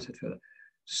discuss it further.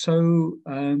 So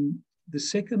the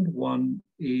second one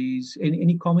is,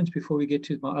 any comments before we get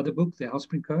to my other book, The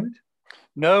Housepring Code?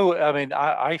 No, I mean,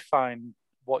 I find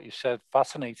what you said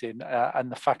fascinating,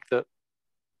 and the fact that,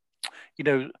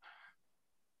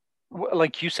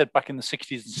 like you said, back in the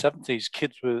 60s and 70s,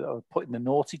 kids were put in the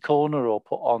naughty corner or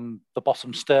put on the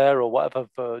bottom stair or whatever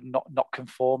for not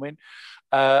conforming.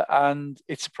 And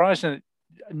it's surprising,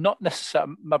 not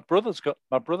necessarily. My brother has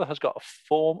got a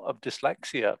form of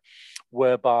dyslexia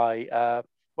whereby,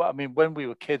 when we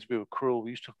were kids, we were cruel.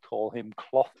 We used to call him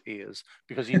cloth ears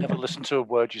because he never listened to a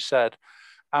word you said.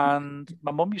 And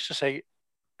my mum used to say,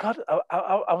 God,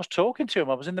 I was talking to him.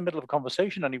 I was in the middle of a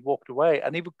conversation and he walked away,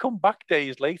 and he would come back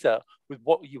days later with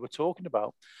what you were talking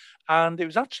about. And it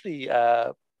was actually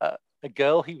a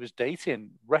girl he was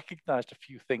dating recognized a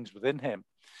few things within him.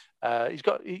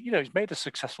 He's made a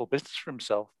successful business for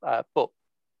himself, but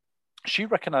she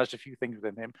recognized a few things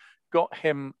within him, got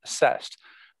him assessed,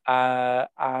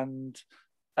 and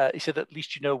he said, at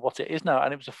least you know what it is now.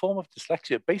 And it was a form of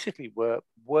dyslexia, basically, where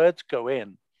words go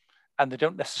in and they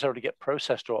don't necessarily get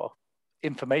processed, or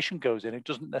information goes in, it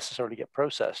doesn't necessarily get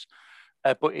processed,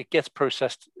 but it gets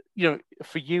processed.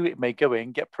 For you, it may go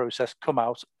in, get processed, come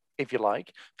out, if you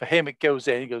like. For him, it goes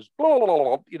in, he goes, blah,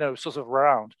 blah, blah, sort of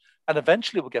around, and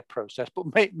eventually will get processed, but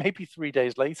maybe 3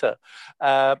 days later.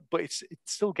 But it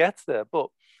still gets there. But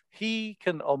he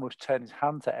can almost turn his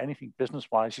hand to anything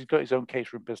business-wise. He's got his own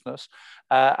catering business.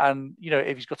 And,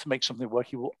 if he's got to make something work,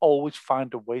 he will always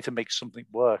find a way to make something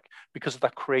work because of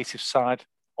that creative side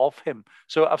of him.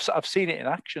 So I've seen it in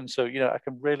action. So, I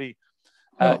can really,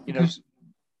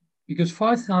 because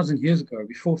 5,000 years ago,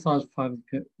 before 5,000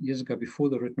 years ago, before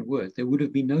the written word, there would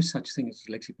have been no such thing as a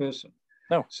dyslexic person.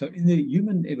 No. So in the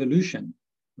human evolution,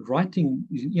 writing,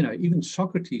 even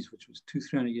Socrates, which was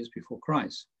 200-300 years before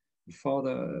Christ, the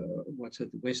father,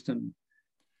 the Western,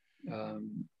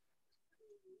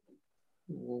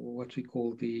 what we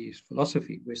call the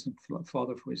philosophy,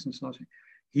 father of Western philosophy.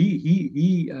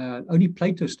 He only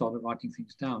Plato started writing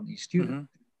things down, his student. Mm-hmm.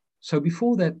 So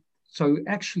before that, so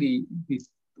actually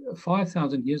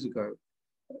 5,000 years ago,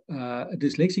 a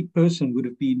dyslexic person would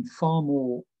have been far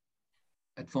more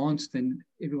advanced than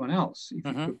everyone else, if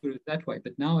you could put it that way.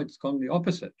 But now it's gone the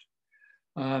opposite.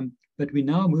 But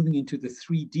we're now moving into the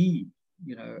 3D,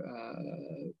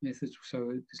 methods. So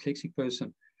a dyslexic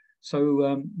person. So,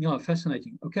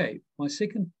 fascinating. Okay, my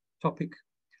second topic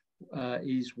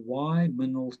is why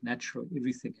minerals, natural,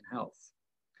 everything in health.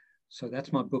 So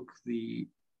that's my book, The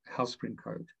Health Spring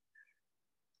Code.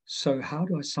 So how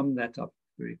do I sum that up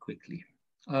very quickly?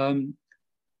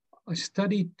 I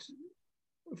studied,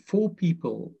 4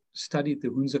 people studied the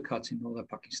Hunza Kats in northern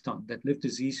Pakistan that lived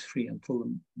disease-free until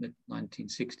the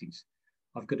mid-1960s.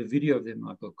 I've got a video of them in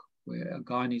my book where a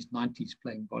guy in his 90s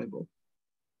playing volleyball.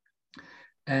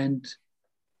 And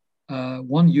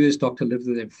one US doctor lived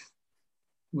with them,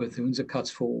 with the Hunza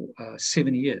Kats for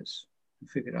 7 years and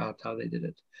figured out how they did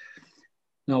it.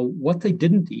 Now, what they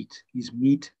didn't eat is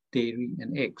meat, dairy,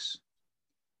 and eggs.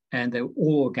 And they were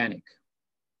all organic.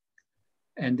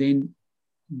 And then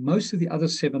most of the other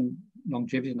 7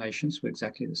 longevity nations were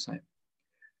exactly the same.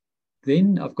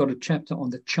 Then I've got a chapter on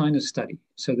the China study.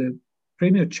 So the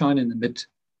Premier of China in the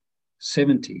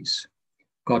mid-70s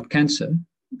got cancer.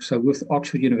 So with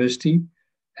Oxford University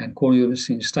and Cornell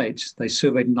University in the States, they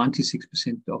surveyed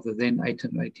 96% of the then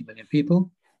 880 million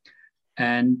people.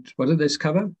 And what did they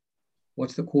discover?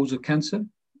 What's the cause of cancer?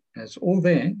 It's all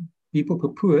there. People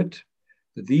poo-poo it,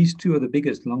 that these 2 are the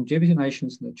biggest longevity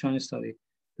nations in the China study,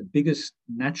 the biggest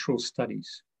natural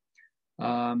studies.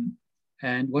 And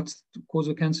what's the cause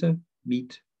of cancer?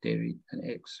 Meat, dairy, and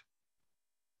eggs.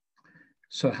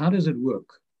 So how does it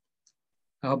work?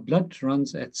 Our blood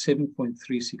runs at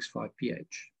 7.365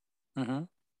 pH.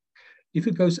 If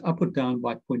it goes up or down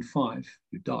by 0.5,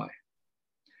 you die.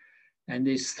 And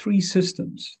there's 3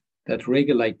 systems that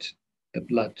regulate the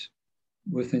blood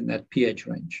within that pH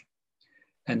range.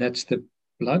 And that's the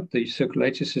blood, the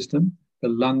circulatory system, the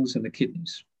lungs, and the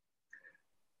kidneys.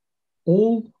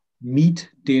 All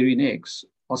meat, dairy, and eggs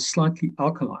are slightly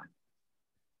alkaline.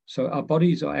 So our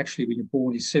bodies are actually, when you're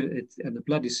born, and the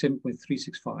blood is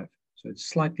 7.365. So it's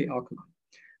slightly alkaline.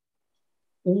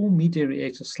 All meat, dairy,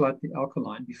 eggs are slightly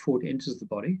alkaline before it enters the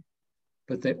body,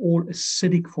 but they're all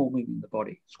acidic forming in the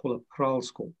body. It's called a Karl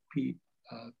score,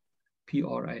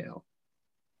 P-R-A-L.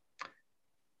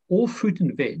 All fruit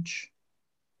and veg,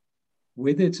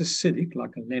 whether it's acidic,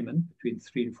 like a lemon, between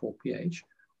 3 and 4 pH,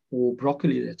 or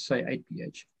broccoli, let's say 8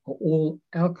 pH, are all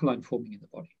alkaline forming in the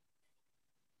body.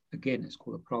 Again, it's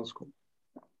called a Karl score.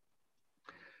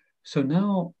 So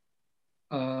now,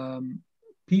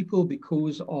 people,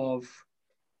 because of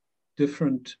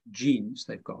different genes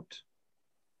they've got,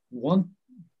 one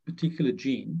particular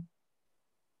gene,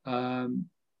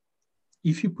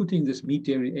 if you're putting this meat,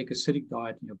 dairy, egg, acidic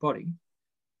diet in your body,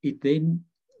 it then,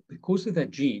 because of that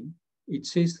gene, it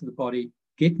says to the body,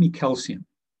 get me calcium,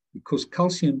 because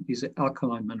calcium is an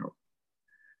alkaline mineral.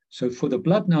 So for the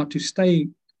blood now to stay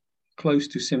close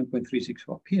to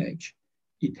 7.365 pH,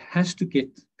 it has to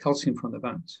get calcium from the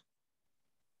bones.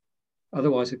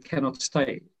 Otherwise, it cannot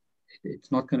stay. It's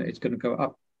going to go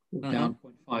up or down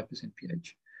 0.5%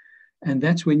 pH. And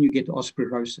that's when you get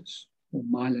osteoporosis or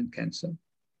myelin cancer.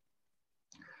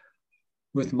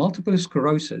 With multiple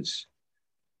sclerosis,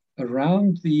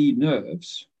 around the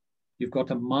nerves, you've got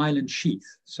a myelin sheath.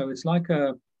 So it's like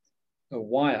a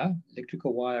wire,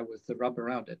 electrical wire with the rubber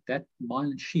around it. That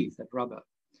myelin sheath, that rubber,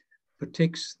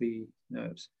 protects the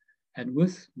nerves. And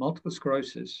with multiple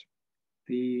sclerosis,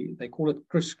 they call it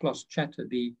crisscross chatter,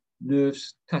 the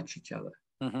nerves touch each other.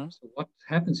 So what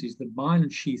happens is the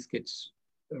myelin sheath gets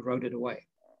eroded away.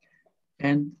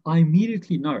 And I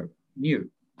immediately knew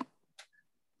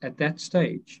at that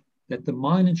stage that the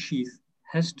myelin sheath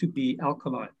has to be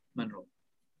alkaline mineral.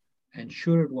 And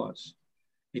sure it was.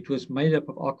 It was made up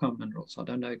of alkaline minerals. I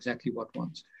don't know exactly what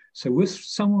ones. So with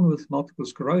someone with multiple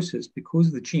sclerosis, because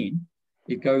of the gene,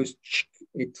 it goes,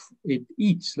 it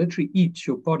eats, literally eats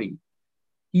your body,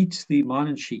 eats the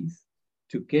myelin sheath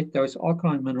to get those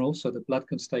alkaline minerals so the blood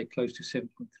can stay close to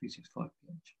 7.365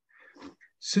 pH.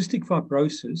 Cystic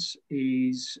fibrosis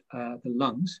is the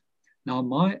lungs. Now,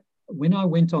 when I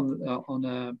went on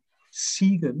a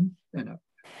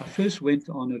I first went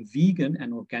on a vegan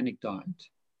and organic diet.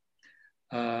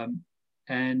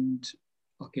 And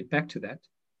I'll get back to that.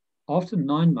 After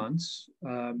 9 months,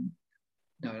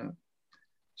 no.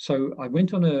 So I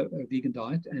went on a vegan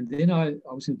diet, and then I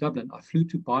was in Dublin. I flew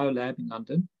to BioLab in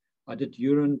London. I did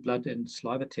urine, blood, and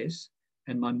saliva tests,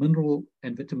 and my mineral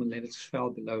and vitamin levels fell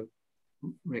below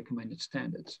recommended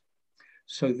standards.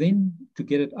 So then to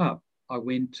get it up, I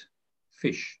went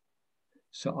fish.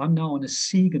 So I'm now on a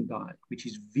vegan diet, which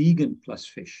is vegan plus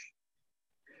fish.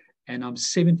 And I'm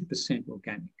 70%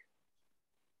 organic.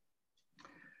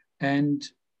 And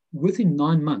within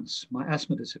 9 months, my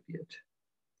asthma disappeared.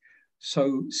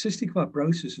 So cystic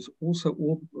fibrosis is also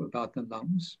all about the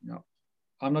lungs. Now,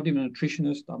 I'm not even a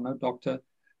nutritionist, I'm no doctor,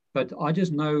 but I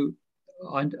just know,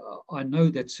 I know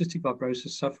that cystic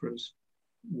fibrosis sufferers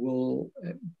will,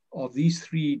 of these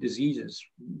 3 diseases,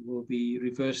 will be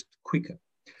reversed quicker.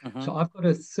 So I've got a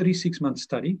 36-month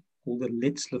study called the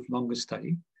Let's Live Longer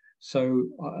study. So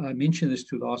I mentioned this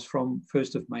to last from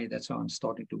 1st of May, that's how I'm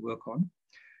starting to work on.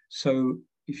 So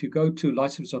if you go to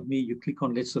License of Me, you click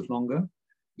on Let's Live Longer,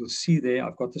 you'll see there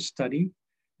I've got the study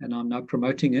and I'm now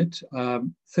promoting it.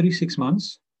 36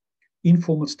 months,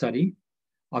 informal study.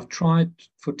 I've tried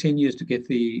for 10 years to get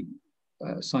the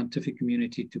scientific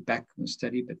community to back the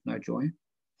study, but no joy.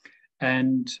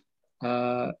 And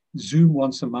Zoom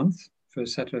once a month,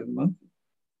 first Saturday of the month.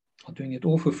 I'm doing it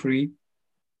all for free.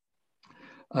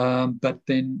 But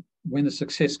then when the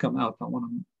success come out, I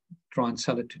want to try and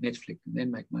sell it to Netflix and then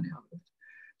make money out of it.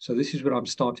 So this is what I'm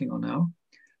starting on now.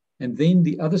 And then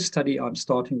the other study I'm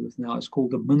starting with now is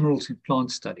called the Minerals in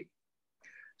Plant Study.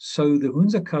 So the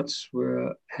Hunza Cuts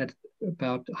had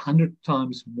about 100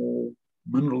 times more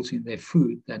minerals in their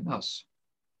food than us.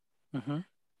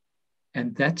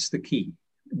 And that's the key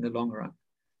in the long run.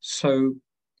 So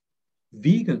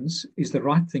vegans is the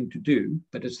right thing to do,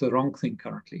 but it's the wrong thing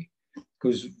currently,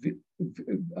 because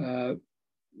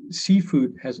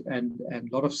seafood has, and a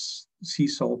lot of sea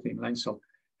salt and land salt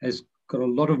has got a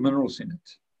lot of minerals in it,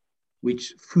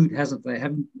 which food hasn't. They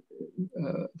haven't,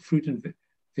 fruit and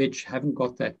veg haven't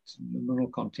got that mineral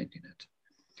content in it.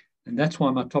 And that's why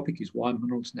my topic is why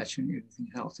minerals naturally everything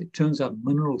else. It turns out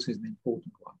minerals is an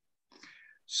important one.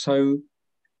 So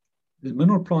the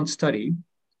mineral plant study,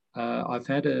 I've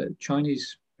had a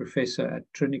Chinese professor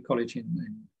at Trinity College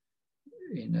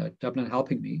in Dublin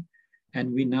helping me,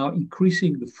 and we're now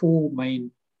increasing the 4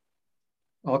 main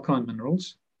alkaline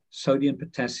minerals: sodium,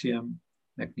 potassium,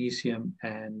 magnesium,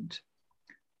 and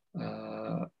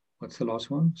what's the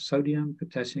last one? Sodium,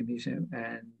 potassium, magnesium,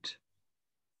 and...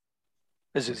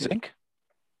 Is it zinc?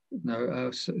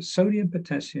 No, sodium,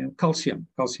 potassium, calcium,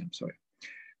 sorry.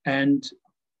 And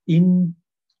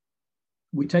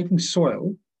we're taking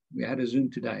soil, we had a Zoom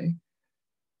today,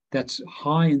 that's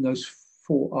high in those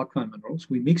 4 alkaline minerals.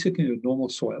 We mix it into normal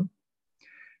soil,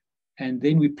 and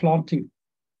then we're planting,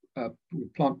 we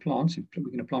plant plants, we're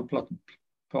going to plant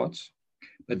pots,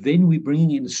 but then we're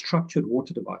bringing in a structured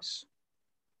water device.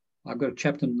 I've got a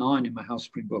chapter 9 in my House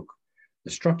Spring book,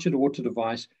 the structured water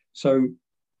device. So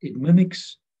it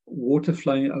mimics water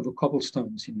flowing over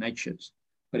cobblestones in natures,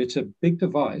 but it's a big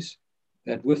device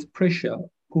that with pressure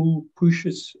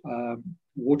pushes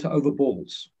water over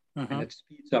balls, and it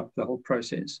speeds up the whole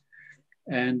process.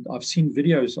 And I've seen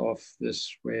videos of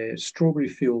this where strawberry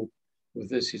field with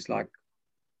this is like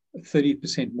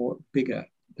 30% more bigger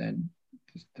than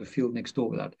the field next door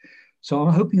with that. So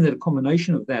I'm hoping that a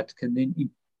combination of that can then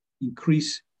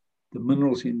increase the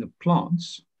minerals in the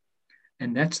plants,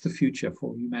 and that's the future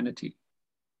for humanity.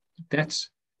 That's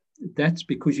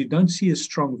because you don't see a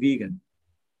strong vegan.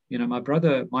 You know, my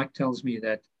brother Mike tells me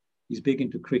that he's big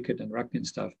into cricket and rugby and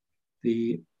stuff.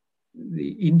 The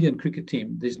Indian cricket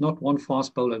team, there's not one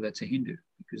fast bowler that's a Hindu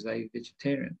because they're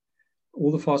vegetarian.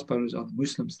 All the fast bowlers are the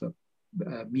Muslims, the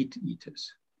meat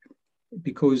eaters,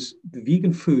 because the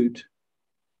vegan food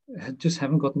just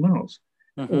haven't got the minerals.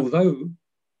 Although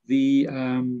the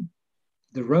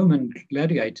Roman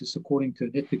gladiators, according to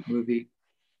the Netflix movie,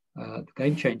 The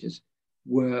Game Changers,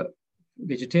 were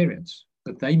vegetarians,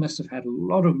 but they must have had a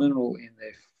lot of mineral in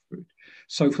their food.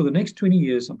 So for the next 20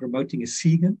 years, I'm promoting a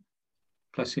vegan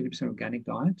plus 70% organic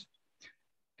diet.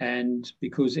 And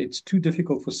because it's too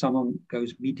difficult for someone who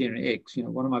goes meat, dairy, eggs. You know,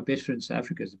 one of my best friends in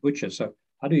Africa is a butcher. So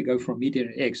how do you go from meat,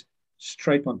 dairy, eggs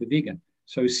straight onto vegan?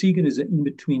 So vegan is an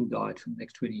in-between diet for the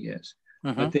next 20 years.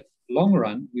 But then in the long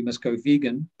run, we must go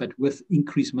vegan, but with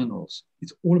increased minerals.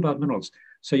 It's all about minerals.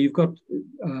 So you've got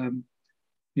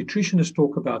nutritionists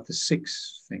talk about the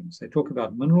 6 things. They talk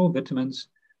about mineral, vitamins,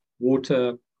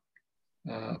 water,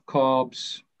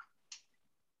 carbs,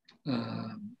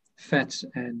 fats,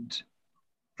 and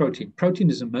protein.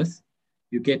 Protein is a myth.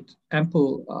 You get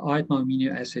ample iodine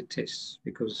amino acid tests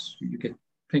because you get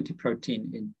plenty of protein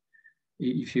in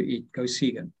if you eat go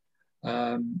vegan.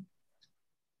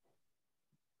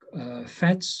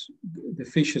 Fats, the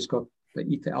fish has got, they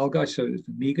eat the algae, so it's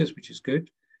omegas, which is good,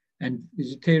 and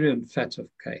vegetarian fats are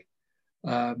okay.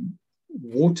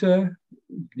 Water,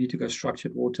 you need to go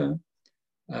structured water.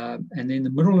 And then the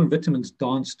mineral and vitamins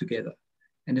dance together.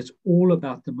 And it's all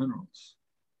about the minerals.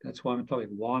 That's why I'm talking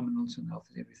why minerals and health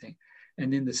and everything.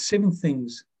 And then the seventh thing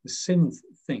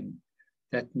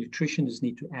that nutritionists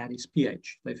need to add is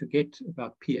pH. They forget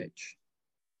about pH.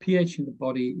 pH in the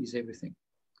body is everything.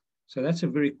 So that's a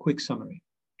very quick summary.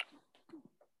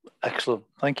 Excellent.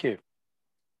 Thank you.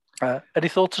 Any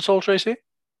thoughts at all, Tracy?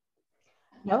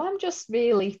 No, I'm just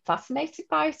really fascinated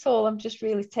by it all. I'm just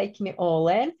really taking it all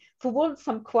in. For once,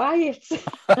 I'm quiet.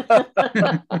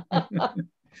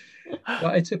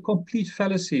 Well, it's a complete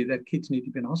fallacy that kids need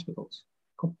to be in hospitals.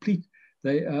 Complete.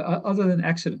 They other than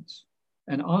accidents.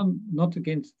 And I'm not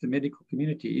against the medical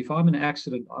community. If I'm in an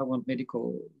accident, I want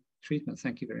medical treatment.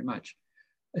 Thank you very much.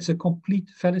 It's a complete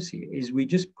fallacy. Is we're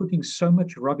just putting so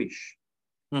much rubbish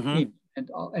in. And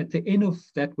at the end of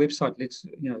that website,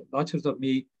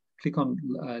 Lights.me, click on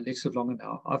Let's Live Longer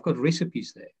Now. I've got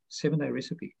recipes there, 7-day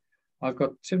recipe. I've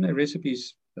got 7-day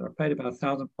recipes that I paid about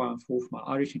 £1,000 for my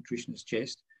Irish nutritionist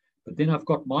chest. But then I've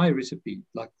got my recipe,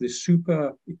 like the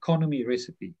super economy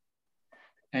recipe.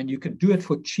 And you can do it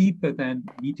for cheaper than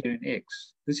meat, dairy, and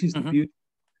eggs. This is the beauty.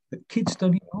 The kids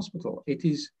don't need a hospital. It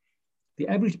is the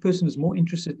average person is more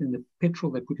interested in the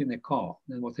petrol they put in their car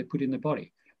than what they put in their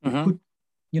body.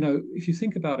 If you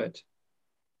think about it,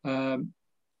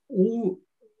 all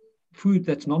food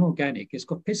that's non-organic has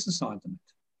got pesticides in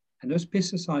it. And those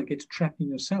pesticides get trapped in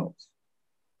your cells.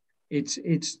 It's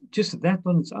just that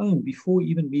on its own before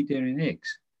even meat, dairy, and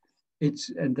eggs.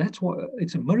 And that's why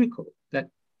it's a miracle that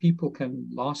people can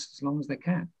last as long as they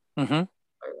can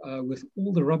with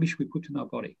all the rubbish we put in our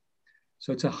body.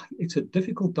 So it's a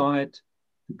difficult diet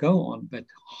to go on, but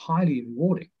highly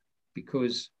rewarding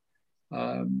because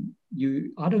I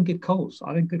don't get colds,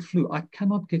 I don't get flu, I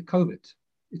cannot get COVID.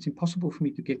 It's impossible for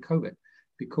me to get COVID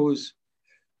because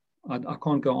I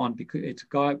can't go on because it's a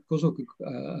guy because of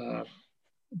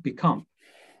Become.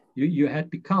 You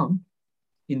had Become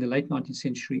in the late 19th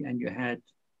century and you had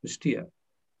Pasteur.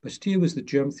 Pasteur was the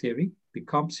germ theory.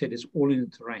 Become said it's all in the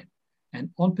terrain. And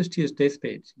on Pasteur's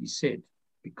deathbed, he said,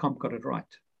 Become got it right.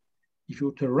 If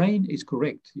your terrain is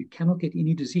correct, you cannot get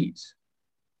any disease.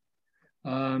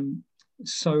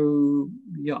 So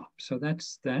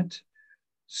that's that.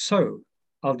 So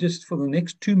I'll just, for the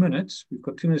next 2 minutes, we've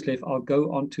got 2 minutes left, I'll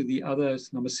go on to the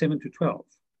others, number 7 to 12.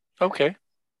 Okay.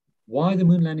 Why the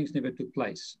moon landings never took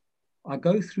place. I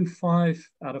go through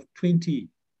 5 out of 20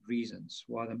 reasons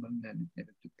why the moon landing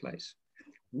never took place.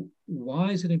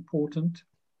 Why is it important?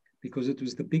 Because it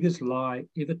was the biggest lie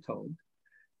ever told.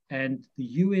 And the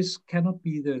US cannot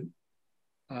be the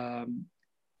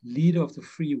leader of the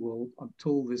free world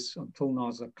until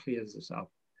NASA clears this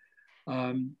up.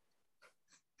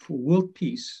 For world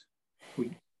peace,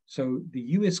 so the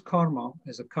US karma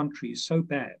as a country is so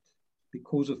bad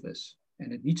because of this,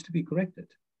 and it needs to be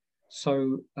corrected.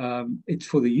 So it's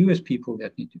for the US people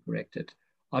that need to correct it.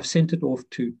 I've sent it off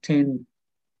to 10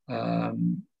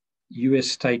 US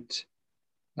state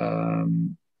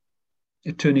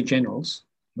attorney generals.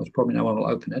 There's probably no one will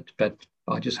open it, but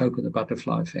I just hope with the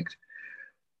butterfly effect.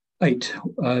 8.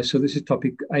 So this is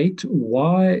topic 8.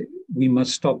 Why we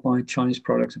must stop buying Chinese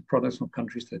products and products from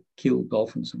countries that kill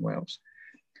dolphins and whales.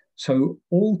 So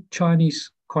all Chinese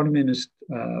Communist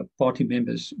Party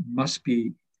members must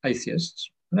be atheists,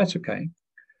 and that's okay.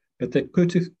 But they're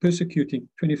persecuting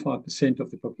 25% of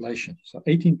the population. So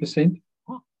 18%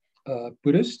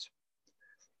 Buddhist,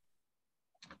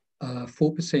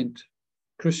 4%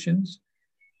 Christians,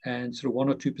 and sort of 1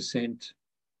 or 2%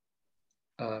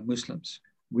 Muslims.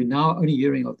 We're now only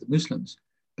hearing of the Muslims,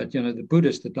 but the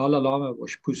Buddhists, the Dalai Lama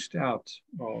was pushed out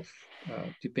of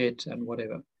Tibet and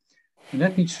whatever. And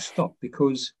that needs to stop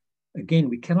because, again,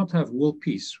 we cannot have world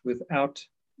peace without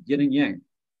yin and yang.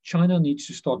 China needs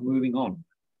to start moving on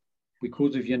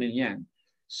because of yin and yang.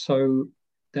 So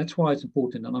that's why it's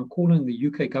important. And I'm calling the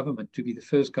UK government to be the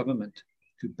first government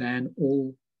to ban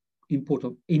all import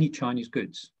of any Chinese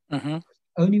goods. The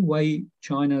only way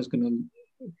China is going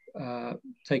to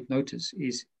take notice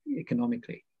is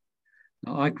economically.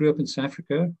 Now, I grew up in South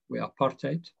Africa where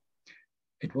apartheid,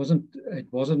 it wasn't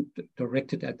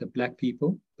directed at the black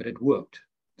people, but it worked.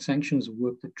 Sanctions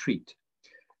worked a treat.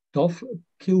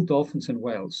 Kill dolphins and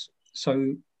whales.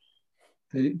 So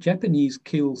the Japanese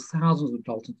kill thousands of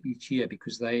dolphins each year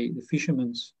because the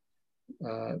fishermen's,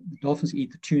 the dolphins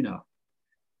eat the tuna.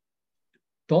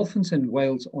 dolphins and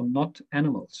whales are not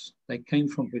animals. They came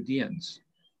from Verdeans.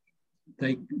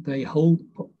 They hold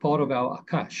part of our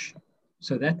Akash.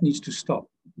 So that needs to stop.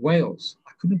 Whales,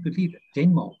 I couldn't believe it.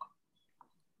 Denmark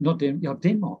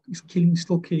is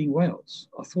still killing whales.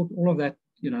 I thought all of that,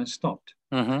 stopped.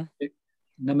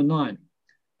 Number 9,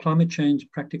 climate change,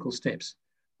 practical steps.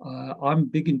 I'm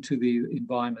big into the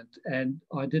environment, and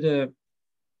I did a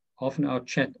half-an-hour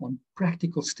chat on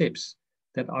practical steps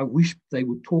that I wish they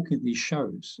would talk in these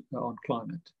shows on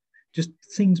climate. Just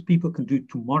things people can do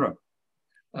tomorrow.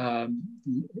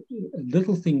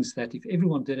 Little things that if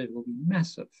everyone did it will be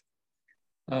massive.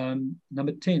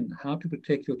 Number 10, how to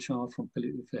protect your child from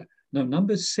political fear. Now,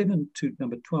 number 7 to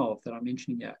number 12 that I'm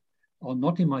mentioning here are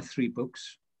not in my 3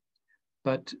 books,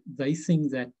 but they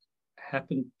things that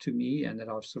happened to me and that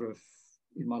I've sort of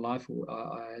in my life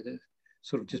I had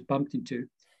sort of just bumped into.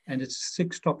 And it's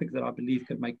 6 topics that I believe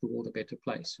can make the world a better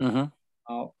place.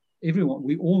 Everyone,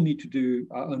 we all need to do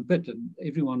our own bit, and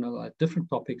everyone will have different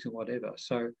topics and whatever.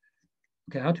 So,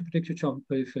 okay, how to protect your child from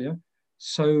pedophilia.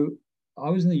 So I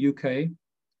was in the UK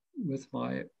with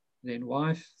my then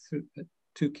wife,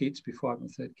 2 kids before I had my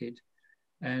 3rd kid.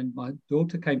 And my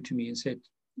daughter came to me and said,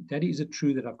 "Daddy, is it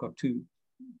true that I've got 2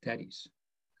 daddies?"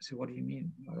 I said, "What do you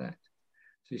mean by that?"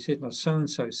 So he said, "My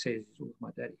so-and-so says it was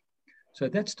my daddy." So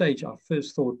at that stage, I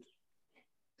first thought,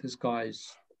 this guy's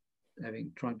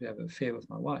trying to have an affair with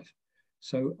my wife.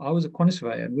 So I was a quantity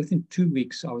surveyor, and within 2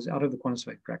 weeks, I was out of the quantity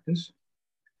surveying practice,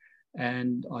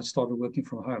 and I started working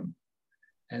from home.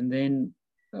 And then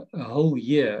a whole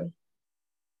year,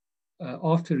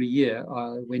 after a year,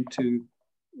 I went to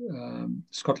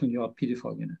Scotland Yard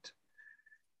paedophile unit,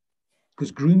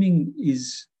 because grooming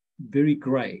is very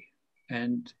grey.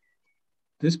 And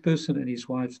this person and his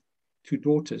wife, 2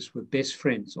 daughters, were best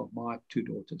friends of my 2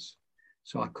 daughters.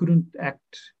 So I couldn't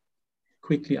act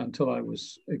quickly until I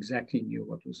was exactly knew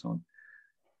what was on.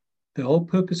 The whole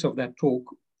purpose of that talk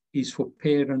is for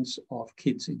parents of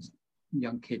kids,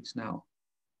 young kids now,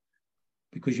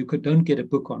 because you don't get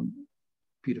a book on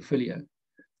pedophilia.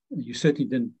 You certainly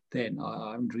didn't then.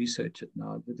 I haven't researched it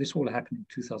now. But this all happened in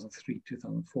 2003,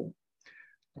 2004.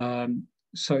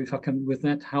 So if I can, with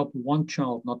that, help one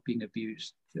child not being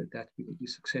abused, that will be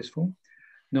successful.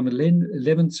 Number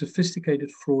 11,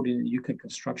 sophisticated fraud in the UK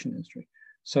construction industry.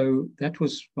 So that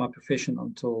was my profession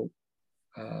until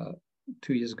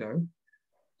 2 years ago.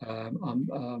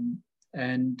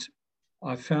 And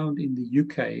I found in the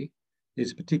UK,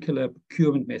 there's a particular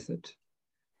procurement method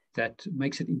that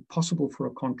makes it impossible for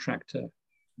a contractor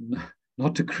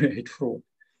not to create fraud.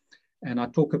 And I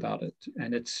talk about it,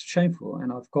 and it's shameful.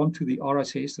 And I've gone to the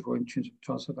RSS, the Royal Insurance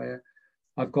Surveyor.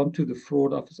 I've gone to the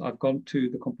fraud office. I've gone to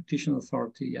the competition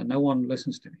authority, and no one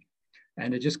listens to me.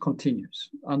 And it just continues.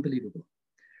 Unbelievable.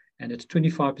 And it's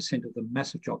 25% of the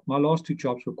massive job. My last 2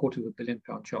 jobs were £250 million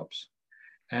jobs.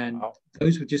 And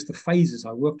those were just the phases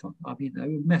I worked on. I mean, they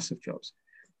were massive jobs.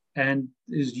 And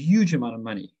there's a huge amount of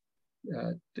money.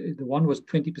 The one was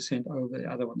 20% over,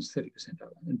 the other one was 30%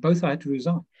 over. And both I had to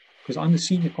resign, because I'm the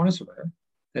senior quantity surveyor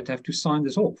that have to sign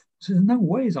this off. So there's no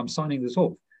ways I'm signing this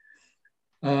off.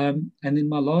 And then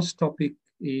my last topic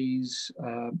is,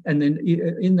 and then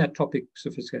in that topic,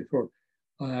 sophisticated fraud,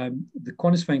 the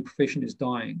quantity surveying profession is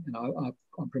dying, and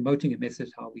I'm promoting a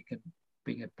method how we can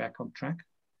bring it back on track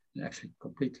and actually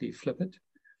completely flip it.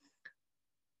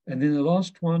 And then the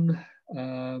last one,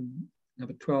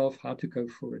 number 12, how to go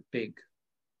for it big.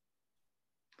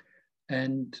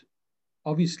 And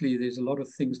obviously, there's a lot of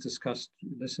things discussed,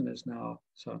 listeners now.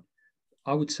 So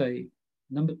I would say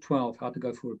number 12, how to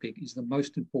go for it big, is the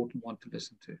most important one to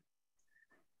listen to,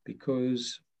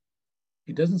 because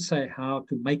it doesn't say how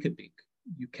to make it big.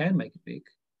 You can make it big,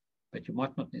 but you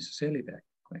might not necessarily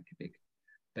make it big.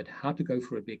 But how to go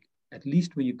for it big, at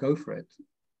least when you go for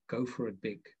it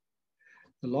big.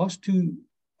 The last 2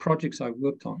 projects I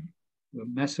worked on were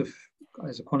massive,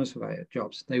 as a quantity surveyor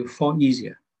jobs. They were far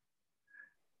easier.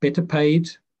 Better paid,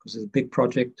 because it's a big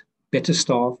project, better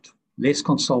staffed, less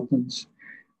consultants.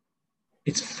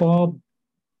 It's far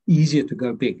easier to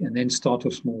go big and then start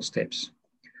with small steps.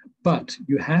 But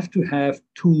you have to have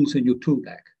tools in your tool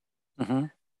bag.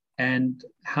 And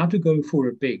how to go for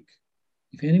it big.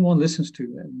 If anyone listens to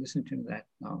that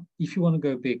now, if you want to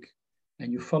go big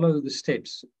and you follow the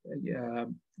steps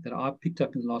that I've picked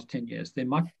up in the last 10 years, there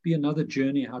might be another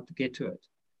journey how to get to it.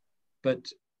 But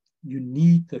you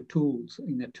need the tools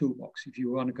in that toolbox if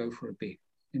you want to go for it big.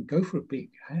 And go for it big.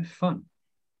 Have fun.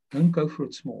 Don't go for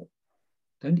it small.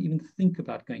 Don't even think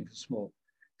about going for small.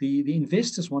 The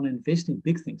investors want to invest in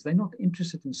big things. They're not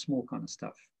interested in small kind of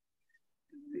stuff.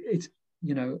 It's,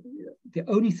 the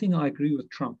only thing I agree with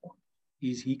Trump on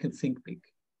is he can think big.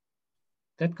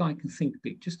 that guy can think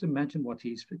big. Just imagine what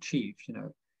he's achieved,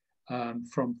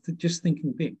 from just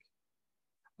thinking big.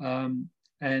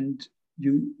 And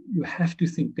you have to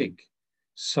think big.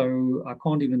 So I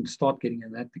can't even start getting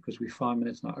in that because we're 5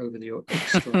 minutes now over the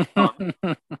extra time.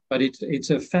 But it's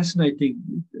a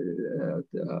fascinating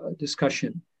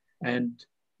discussion, and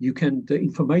the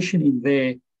information in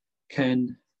there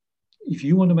can, if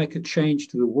you want to make a change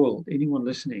to the world, anyone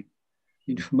listening,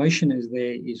 the information is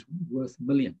worth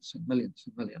millions and millions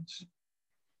and millions.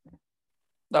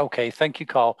 Okay, thank you,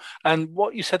 Karl. And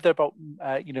what you said there about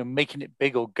making it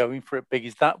big or going for it big,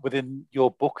 is that within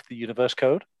your book, The Universe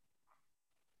Code?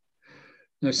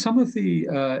 Now, some of the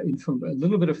a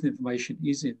little bit of the information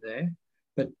is in there,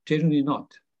 but generally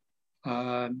not.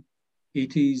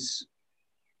 It is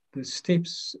the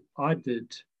steps I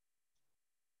did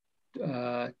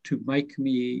to make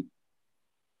me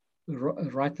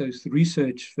write those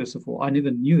research. First of all, I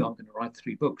never knew I'm going to write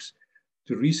 3 books.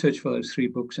 To research for those 3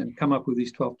 books and come up with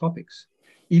these 12 topics.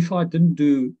 If I didn't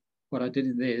do what I did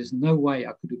in there, there's no way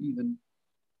I could have even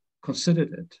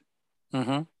considered it.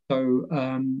 Mm-hmm. So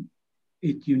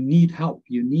you need help.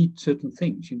 You need certain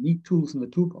things. You need tools in the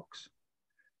toolbox,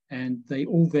 and they're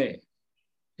all there.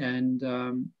 And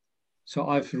so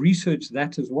I've researched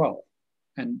that as well.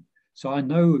 And so I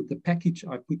know the package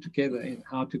I put together in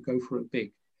how to go for it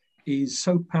big is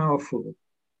so powerful.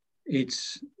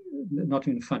 It's not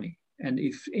even funny. And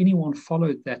if anyone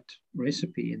followed that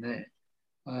recipe in there,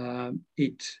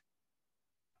 it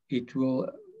will,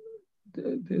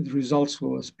 the results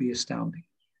will be astounding.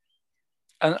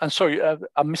 And sorry,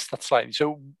 I missed that slightly.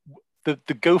 So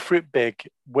the go for it big,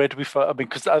 where do we find? I mean,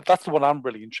 because that's the one I'm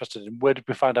really interested in. Where did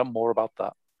we find out more about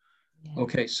that?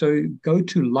 Okay, so go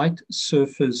to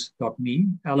lightsurfers.me,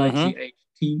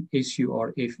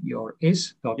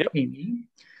 lightsurfers.me,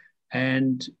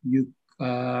 and you'll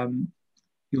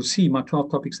see my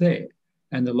 12 topics there.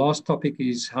 And the last topic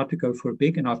is how to go for a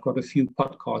big, and I've got a few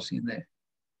podcasts in there.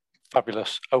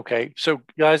 Fabulous. Okay. So,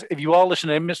 guys, if you are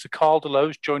listening, Mr. Karl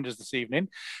Leeuw joined us this evening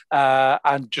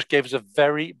and just gave us a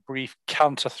very brief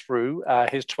canter through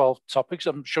his 12 topics.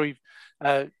 I'm sure you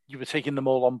were taking them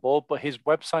all on board, but his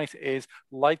website is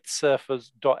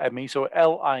lightsurfers.me. So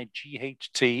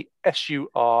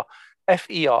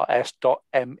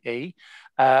lightsurfers.me.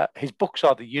 His books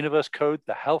are The Universe Code,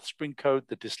 The Health Spring Code,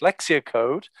 The Dyslexia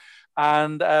Code.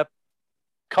 And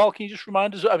Karl, can you just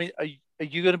remind us, I mean, are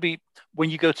you going to be,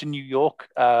 when you go to New York,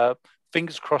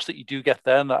 fingers crossed that you do get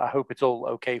there, and I hope it's all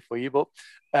okay for you, but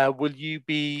will you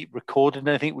be recording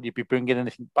anything? Will you be bringing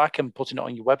anything back and putting it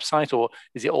on your website, or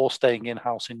is it all staying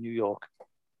in-house in New York?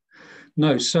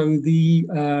 No, so the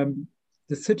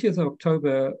 30th of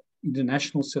October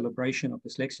International Celebration of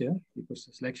Dyslexia, because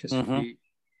dyslexia should be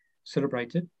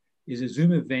celebrated, is a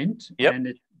Zoom event. Yep.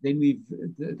 And then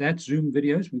that Zoom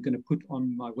videos we're going to put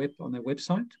on their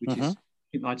website, which is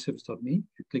lightsurfers.me.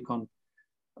 You click on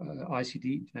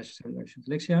ICD, International Celebration of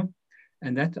Dyslexia,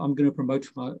 and that I'm going to promote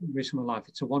for the rest of my life.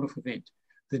 It's a wonderful event.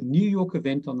 The New York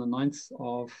event on the 9th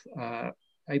of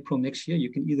April next year,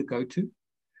 you can either go to,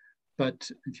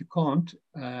 but if you can't,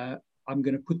 I'm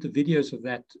going to put the videos of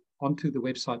that onto the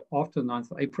website after the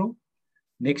 9th of April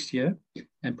next year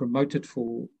and promote it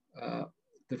for the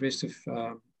rest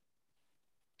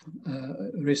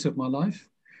of my life.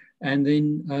 And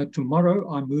then tomorrow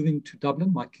I'm moving to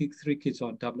Dublin. My 3 kids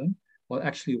are in Dublin. Well,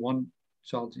 actually one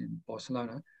child's in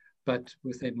Barcelona, but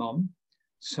with their mom.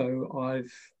 So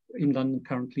I've in London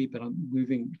currently, but I'm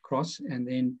moving across, and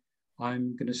then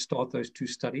I'm going to start those 2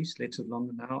 studies, Letters of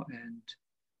Longer Now and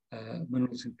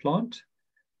Minerals in Plant.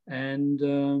 And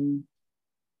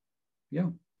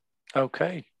yeah.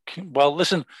 Okay. Well,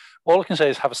 listen, all I can say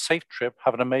is have a safe trip,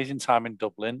 have an amazing time in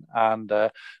Dublin, and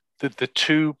the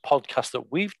 2 podcasts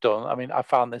that we've done, I mean, I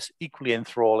found this equally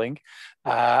enthralling.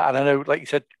 And I know, like you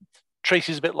said,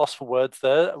 Tracy's a bit lost for words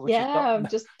there. I'm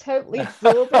just totally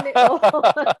absorbing it all.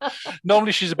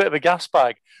 Normally she's a bit of a gas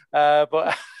bag,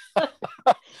 but I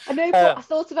know, but I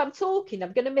thought if I'm talking,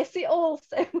 I'm going to miss it all.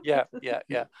 So. Yeah.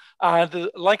 And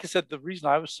like I said, the reason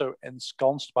I was so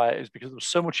ensconced by it is because there was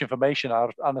so much information,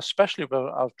 and especially when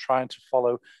I was trying to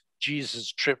follow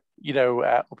Jesus' trip,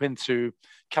 up into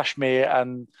Kashmir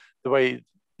and the way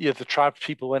the tribes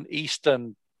people went east,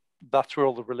 and that's where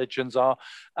all the religions are.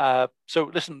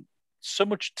 So listen, so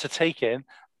much to take in.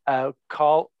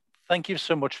 Karl, thank you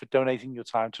so much for donating your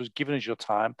time to us, giving us your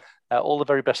time. All the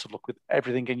very best of luck with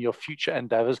everything in your future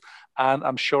endeavors. And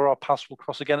I'm sure our paths will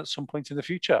cross again at some point in the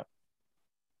future.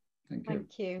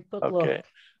 Thank you. Good luck.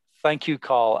 Thank you,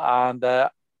 Karl. And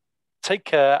take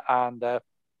care, and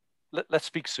let's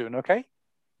speak soon, okay?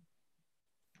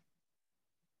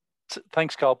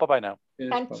 Thanks, Karl. Bye-bye now. Yes,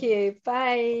 Thank you.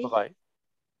 Bye. Bye-bye.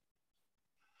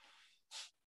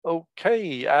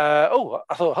 Okay. I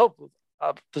thought,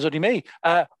 there's only me.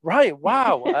 Right.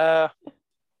 Wow.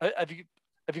 Have you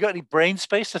got any brain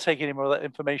space to take any more of that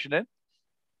information in?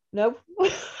 No.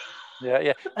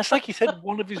 Yeah. It's like he said,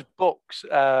 one of his books,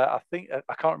 I think,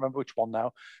 I can't remember which one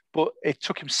now, but it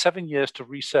took him 7 years to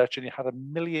research, and he had a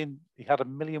million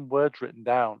words written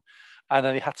down, and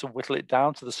then he had to whittle it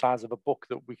down to the size of a book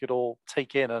that we could all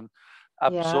take in and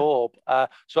absorb.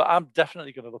 So I'm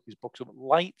definitely going to look his books up.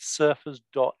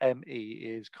 Lightsurfers.me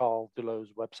is Karl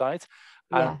Leeuw's website,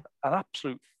 and an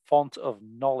absolute font of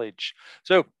knowledge.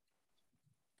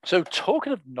 So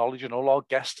talking of knowledge and all our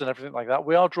guests and everything like that,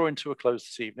 we are drawing to a close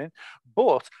this evening.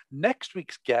 But next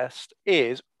week's guest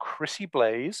is Chrissy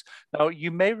Blaze. Now,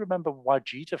 you may remember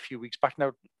Wajid a few weeks back.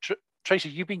 Now, Tracy,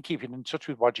 you've been keeping in touch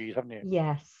with Wajid, haven't you?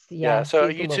 Yes. Yeah. So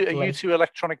are you lovely. two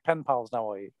electronic pen pals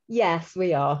now, are you? Yes,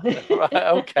 we are. Right,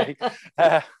 okay.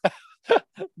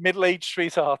 Middle-aged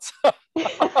sweethearts.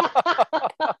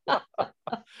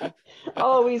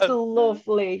 Oh, he's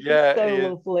lovely. Yeah, he's so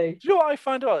lovely. Do you know what I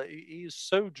find out? He's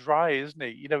so dry, isn't he?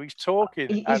 You know, he's talking.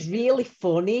 He's really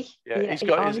funny. Yeah, he's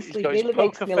got his really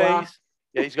poker face. Laugh.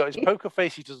 Yeah, he's got his poker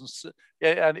face. He doesn't.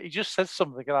 Yeah, and he just says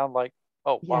something, and I'm like,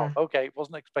 oh wow, okay,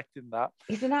 wasn't expecting that.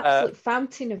 He's an absolute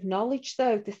fountain of knowledge,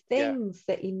 though. The things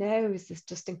that he knows is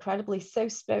just incredibly so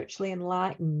spiritually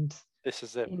enlightened. This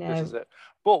is it. This is it.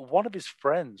 But one of his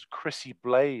friends, Chrissy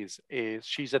Blaze,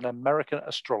 she's an American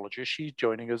astrologer. She's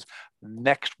joining us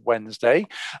next Wednesday.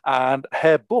 And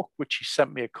her book, which she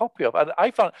sent me a copy of, and I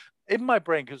found in my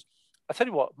brain, because I tell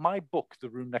you what, my book, The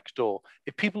Room Next Door,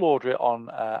 if people order it on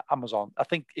Amazon, I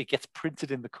think it gets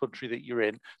printed in the country that you're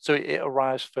in. So it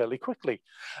arrives fairly quickly.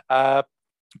 But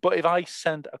if I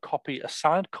send a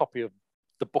signed copy of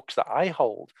the books that I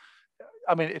hold,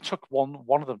 I mean, it took one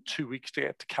of them 2 weeks to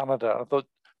get to Canada. I thought,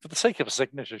 for the sake of a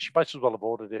signature, she might as well have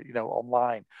ordered it,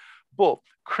 online. But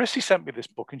Chrissy sent me this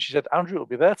book, and she said, Andrew, it'll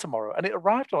be there tomorrow. And it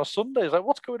arrived on a Sunday. I was like,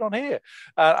 what's going on here?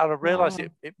 And I realized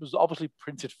it was obviously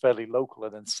printed fairly local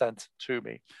and then sent to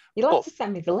me. You'll have to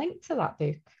send me the link to that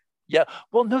book. Yeah.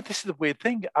 Well, no, this is the weird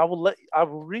thing. I will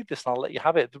read this and I'll let you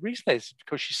have it. The reason is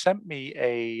because she sent me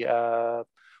a,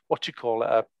 what you call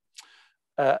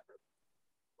it?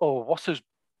 What's those?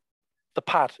 The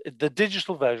pad, the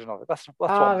digital version of it. That's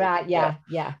right, yeah.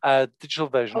 Digital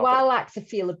version of it. I like to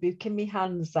feel a book in my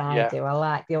hands. I do. I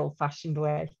like the old-fashioned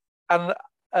way. And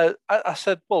I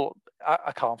said, well,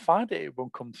 I can't find it. It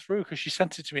won't come through, because she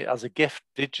sent it to me as a gift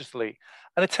digitally.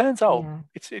 And it turns out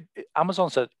Amazon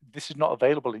said this is not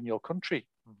available in your country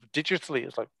digitally.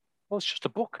 It's like, well, it's just a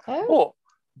book. Oh.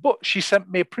 But she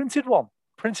sent me a printed one,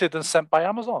 printed and sent by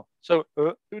Amazon. So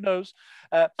who knows?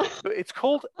 But it's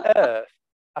called Earth,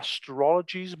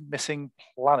 Astrology's Missing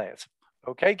Planet.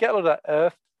 Okay, get all that.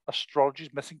 Earth,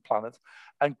 Astrology's Missing Planet.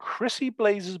 And Chrissy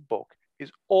Blaze's book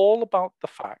is all about the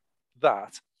fact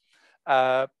that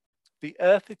the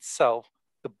Earth itself,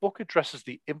 the book addresses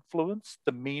the influence,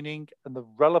 the meaning, and the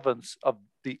relevance of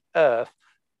the Earth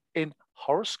in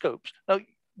horoscopes. Now,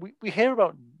 we hear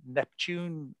about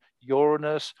Neptune,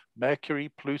 Uranus, Mercury,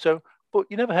 Pluto, but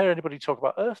you never hear anybody talk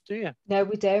about Earth, do you? No,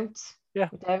 we don't. Yeah.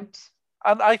 We don't.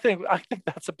 And I think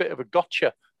that's a bit of a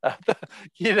gotcha.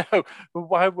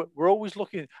 Why we're always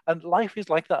looking, and life is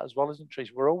like that as well, isn't it,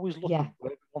 Tracy? We're always looking where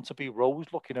we want to be. We're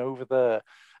always looking over there,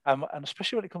 and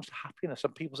especially when it comes to happiness.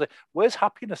 And people say, "Where's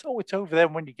happiness?" Oh, it's over there.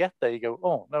 And when you get there, you go,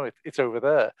 "Oh no, it's over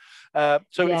there."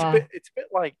 So it's a bit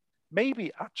like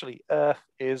maybe actually Earth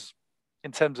is,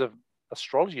 in terms of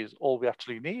astrology, is all we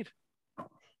actually need.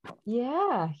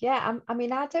 Yeah. I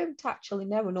mean, I don't actually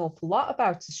know an awful lot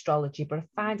about astrology, but I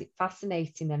find it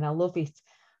fascinating and I love it.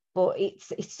 But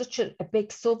it's such a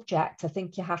big subject. I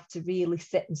think you have to really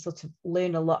sit and sort of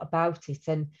learn a lot about it.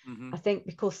 And I think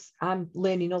because I'm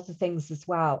learning other things as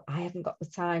well, I haven't got the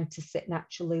time to sit and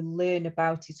actually learn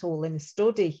about it all in a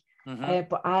study.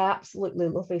 But I absolutely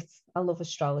love it. I love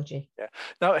astrology. Yeah.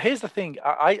 Now, here's the thing.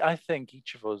 I think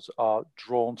each of us are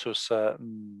drawn to a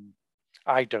certain,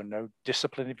 I don't know,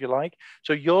 discipline, if you like.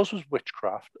 So yours was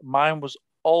witchcraft. Mine was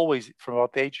always, from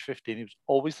about the age of 15, it was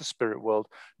always the spirit world.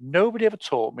 Nobody ever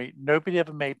taught me. Nobody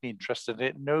ever made me interested in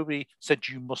it. Nobody said,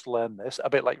 you must learn this, a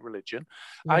bit like religion.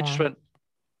 I just went,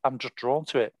 I'm just drawn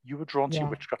to it. You were drawn to your Yeah.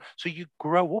 witchcraft. So you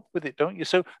grow up with it, don't you?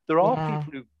 So there are Yeah.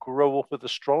 people who grow up with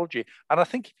astrology. And I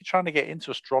think if you're trying to get into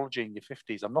astrology in your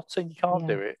 50s, I'm not saying you can't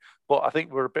Yeah. do it, but I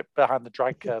think we're a bit behind the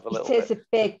drag curve a little It is bit. a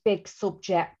big, big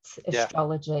subject, Yeah.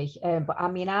 astrology. But I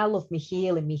mean, I love me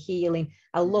healing.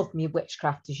 I love me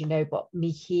witchcraft, as you know, but me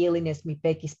healing is my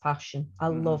biggest passion. I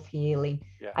love healing.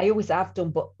 Yeah. I always have done,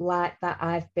 but like that,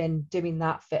 I've been doing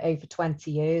that for over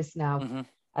 20 years now.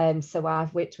 So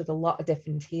I've worked with a lot of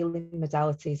different healing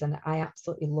modalities, and I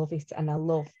absolutely love it. And I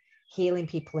love healing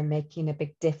people and making a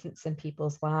big difference in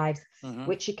people's lives,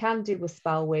 which you can do with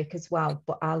spell work as well.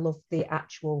 But I love the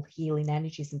actual healing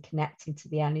energies and connecting to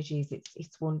the energies.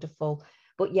 It's wonderful.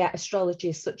 But yeah, astrology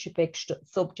is such a big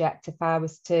subject. If I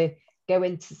was to go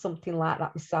into something like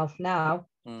that myself now,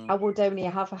 I would only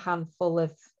have a handful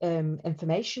of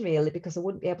information, really, because I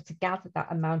wouldn't be able to gather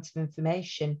that amount of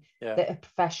information that a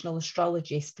professional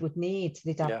astrologist would need.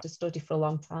 They'd have to study for a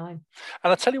long time. And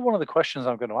I'll tell you, one of the questions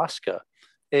I'm going to ask her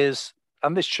is,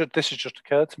 and this has just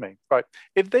occurred to me, right?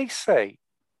 If they say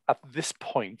at this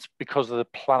point, because of the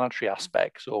planetary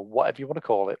aspects or whatever you want to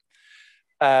call it,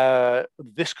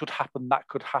 this could happen, that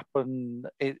could happen.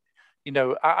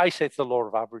 I say it's the law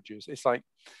of averages. It's like,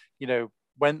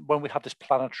 when we have this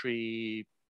planetary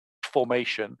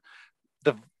formation,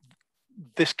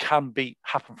 this can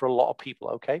happen for a lot of people.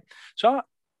 Okay, so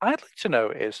I'd like to know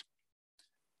is,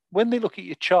 when they look at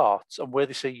your charts and where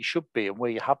they say you should be and where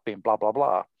you have been, blah blah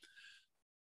blah,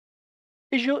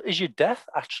 is your death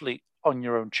actually on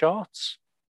your own charts?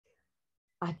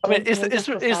 I mean, is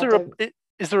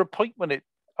there a point when it?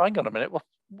 Hang on a minute. Well,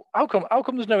 how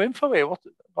come there's no info here? What?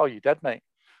 Oh, you're dead, mate.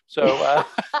 So,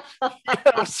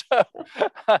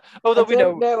 although we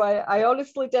know, I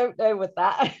honestly don't know with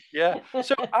that. Yeah.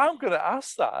 So I'm going to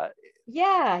ask that.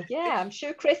 Yeah. I'm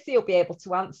sure Chrissy will be able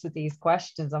to answer these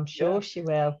questions. I'm sure she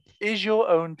will. Is your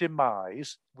own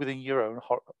demise within your own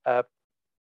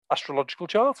astrological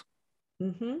chart?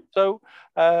 So,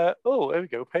 there we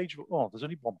go. Page. Oh, there's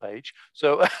only one page.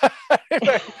 So,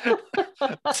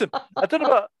 listen, I don't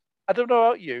know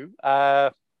about you.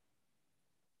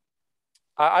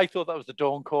 I thought that was the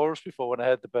dawn chorus before when I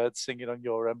heard the birds singing on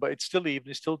your end, but it's still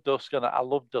evening, it's still dusk, and I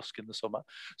love dusk in the summer.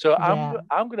 So I'm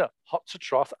going to hot to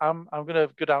trot. I'm going to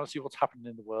go down and see what's happening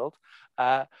in the world.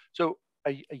 So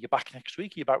are you back next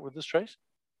week? Are you back with us, Trace?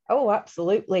 Oh,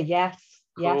 absolutely. Yes.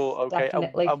 Cool. Yes, okay.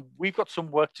 definitely. And we've got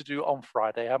some work to do on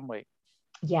Friday, haven't we?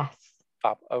 Yes.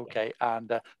 Fab. Okay.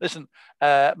 And listen,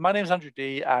 my name's Andrew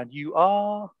D, and you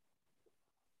are...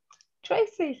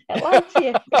 Tracy,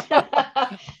 Atlantia.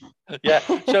 Yeah,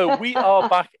 so we are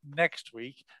back next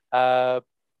week.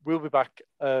 We'll be back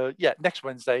next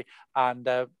Wednesday, and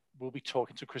we'll be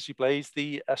talking to Chrissy Blaze,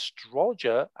 the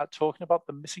astrologer, talking about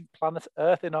the missing planet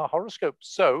Earth in our horoscope.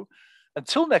 So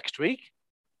until next week,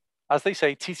 as they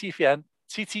say, TTFN,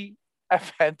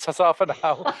 ta-ta for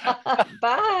now.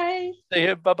 Bye. See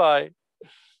you. Bye-bye.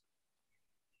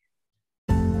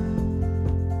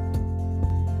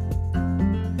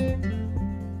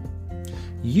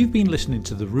 You've been listening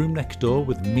to The Room Next Door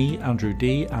with me, Andrew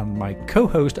D, and my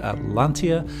co-host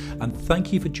Atlantia, and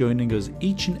thank you for joining us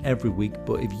each and every week.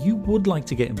 But if you would like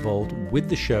to get involved with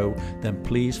the show, then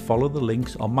please follow the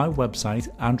links on my website,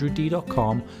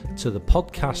 andrewd.com, to the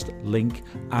podcast link,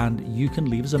 and you can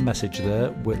leave us a message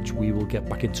there, which we will get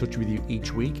back in touch with you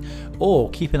each week. Or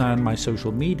keep an eye on my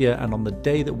social media, and on the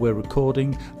day that we're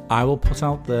recording, I will put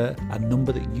out there a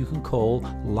number that you can call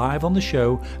live on the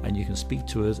show, and you can speak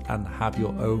to us and have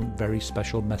your own very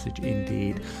special message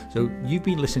indeed. So you've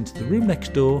been listening to The Room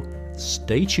Next Door.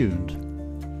 Stay tuned.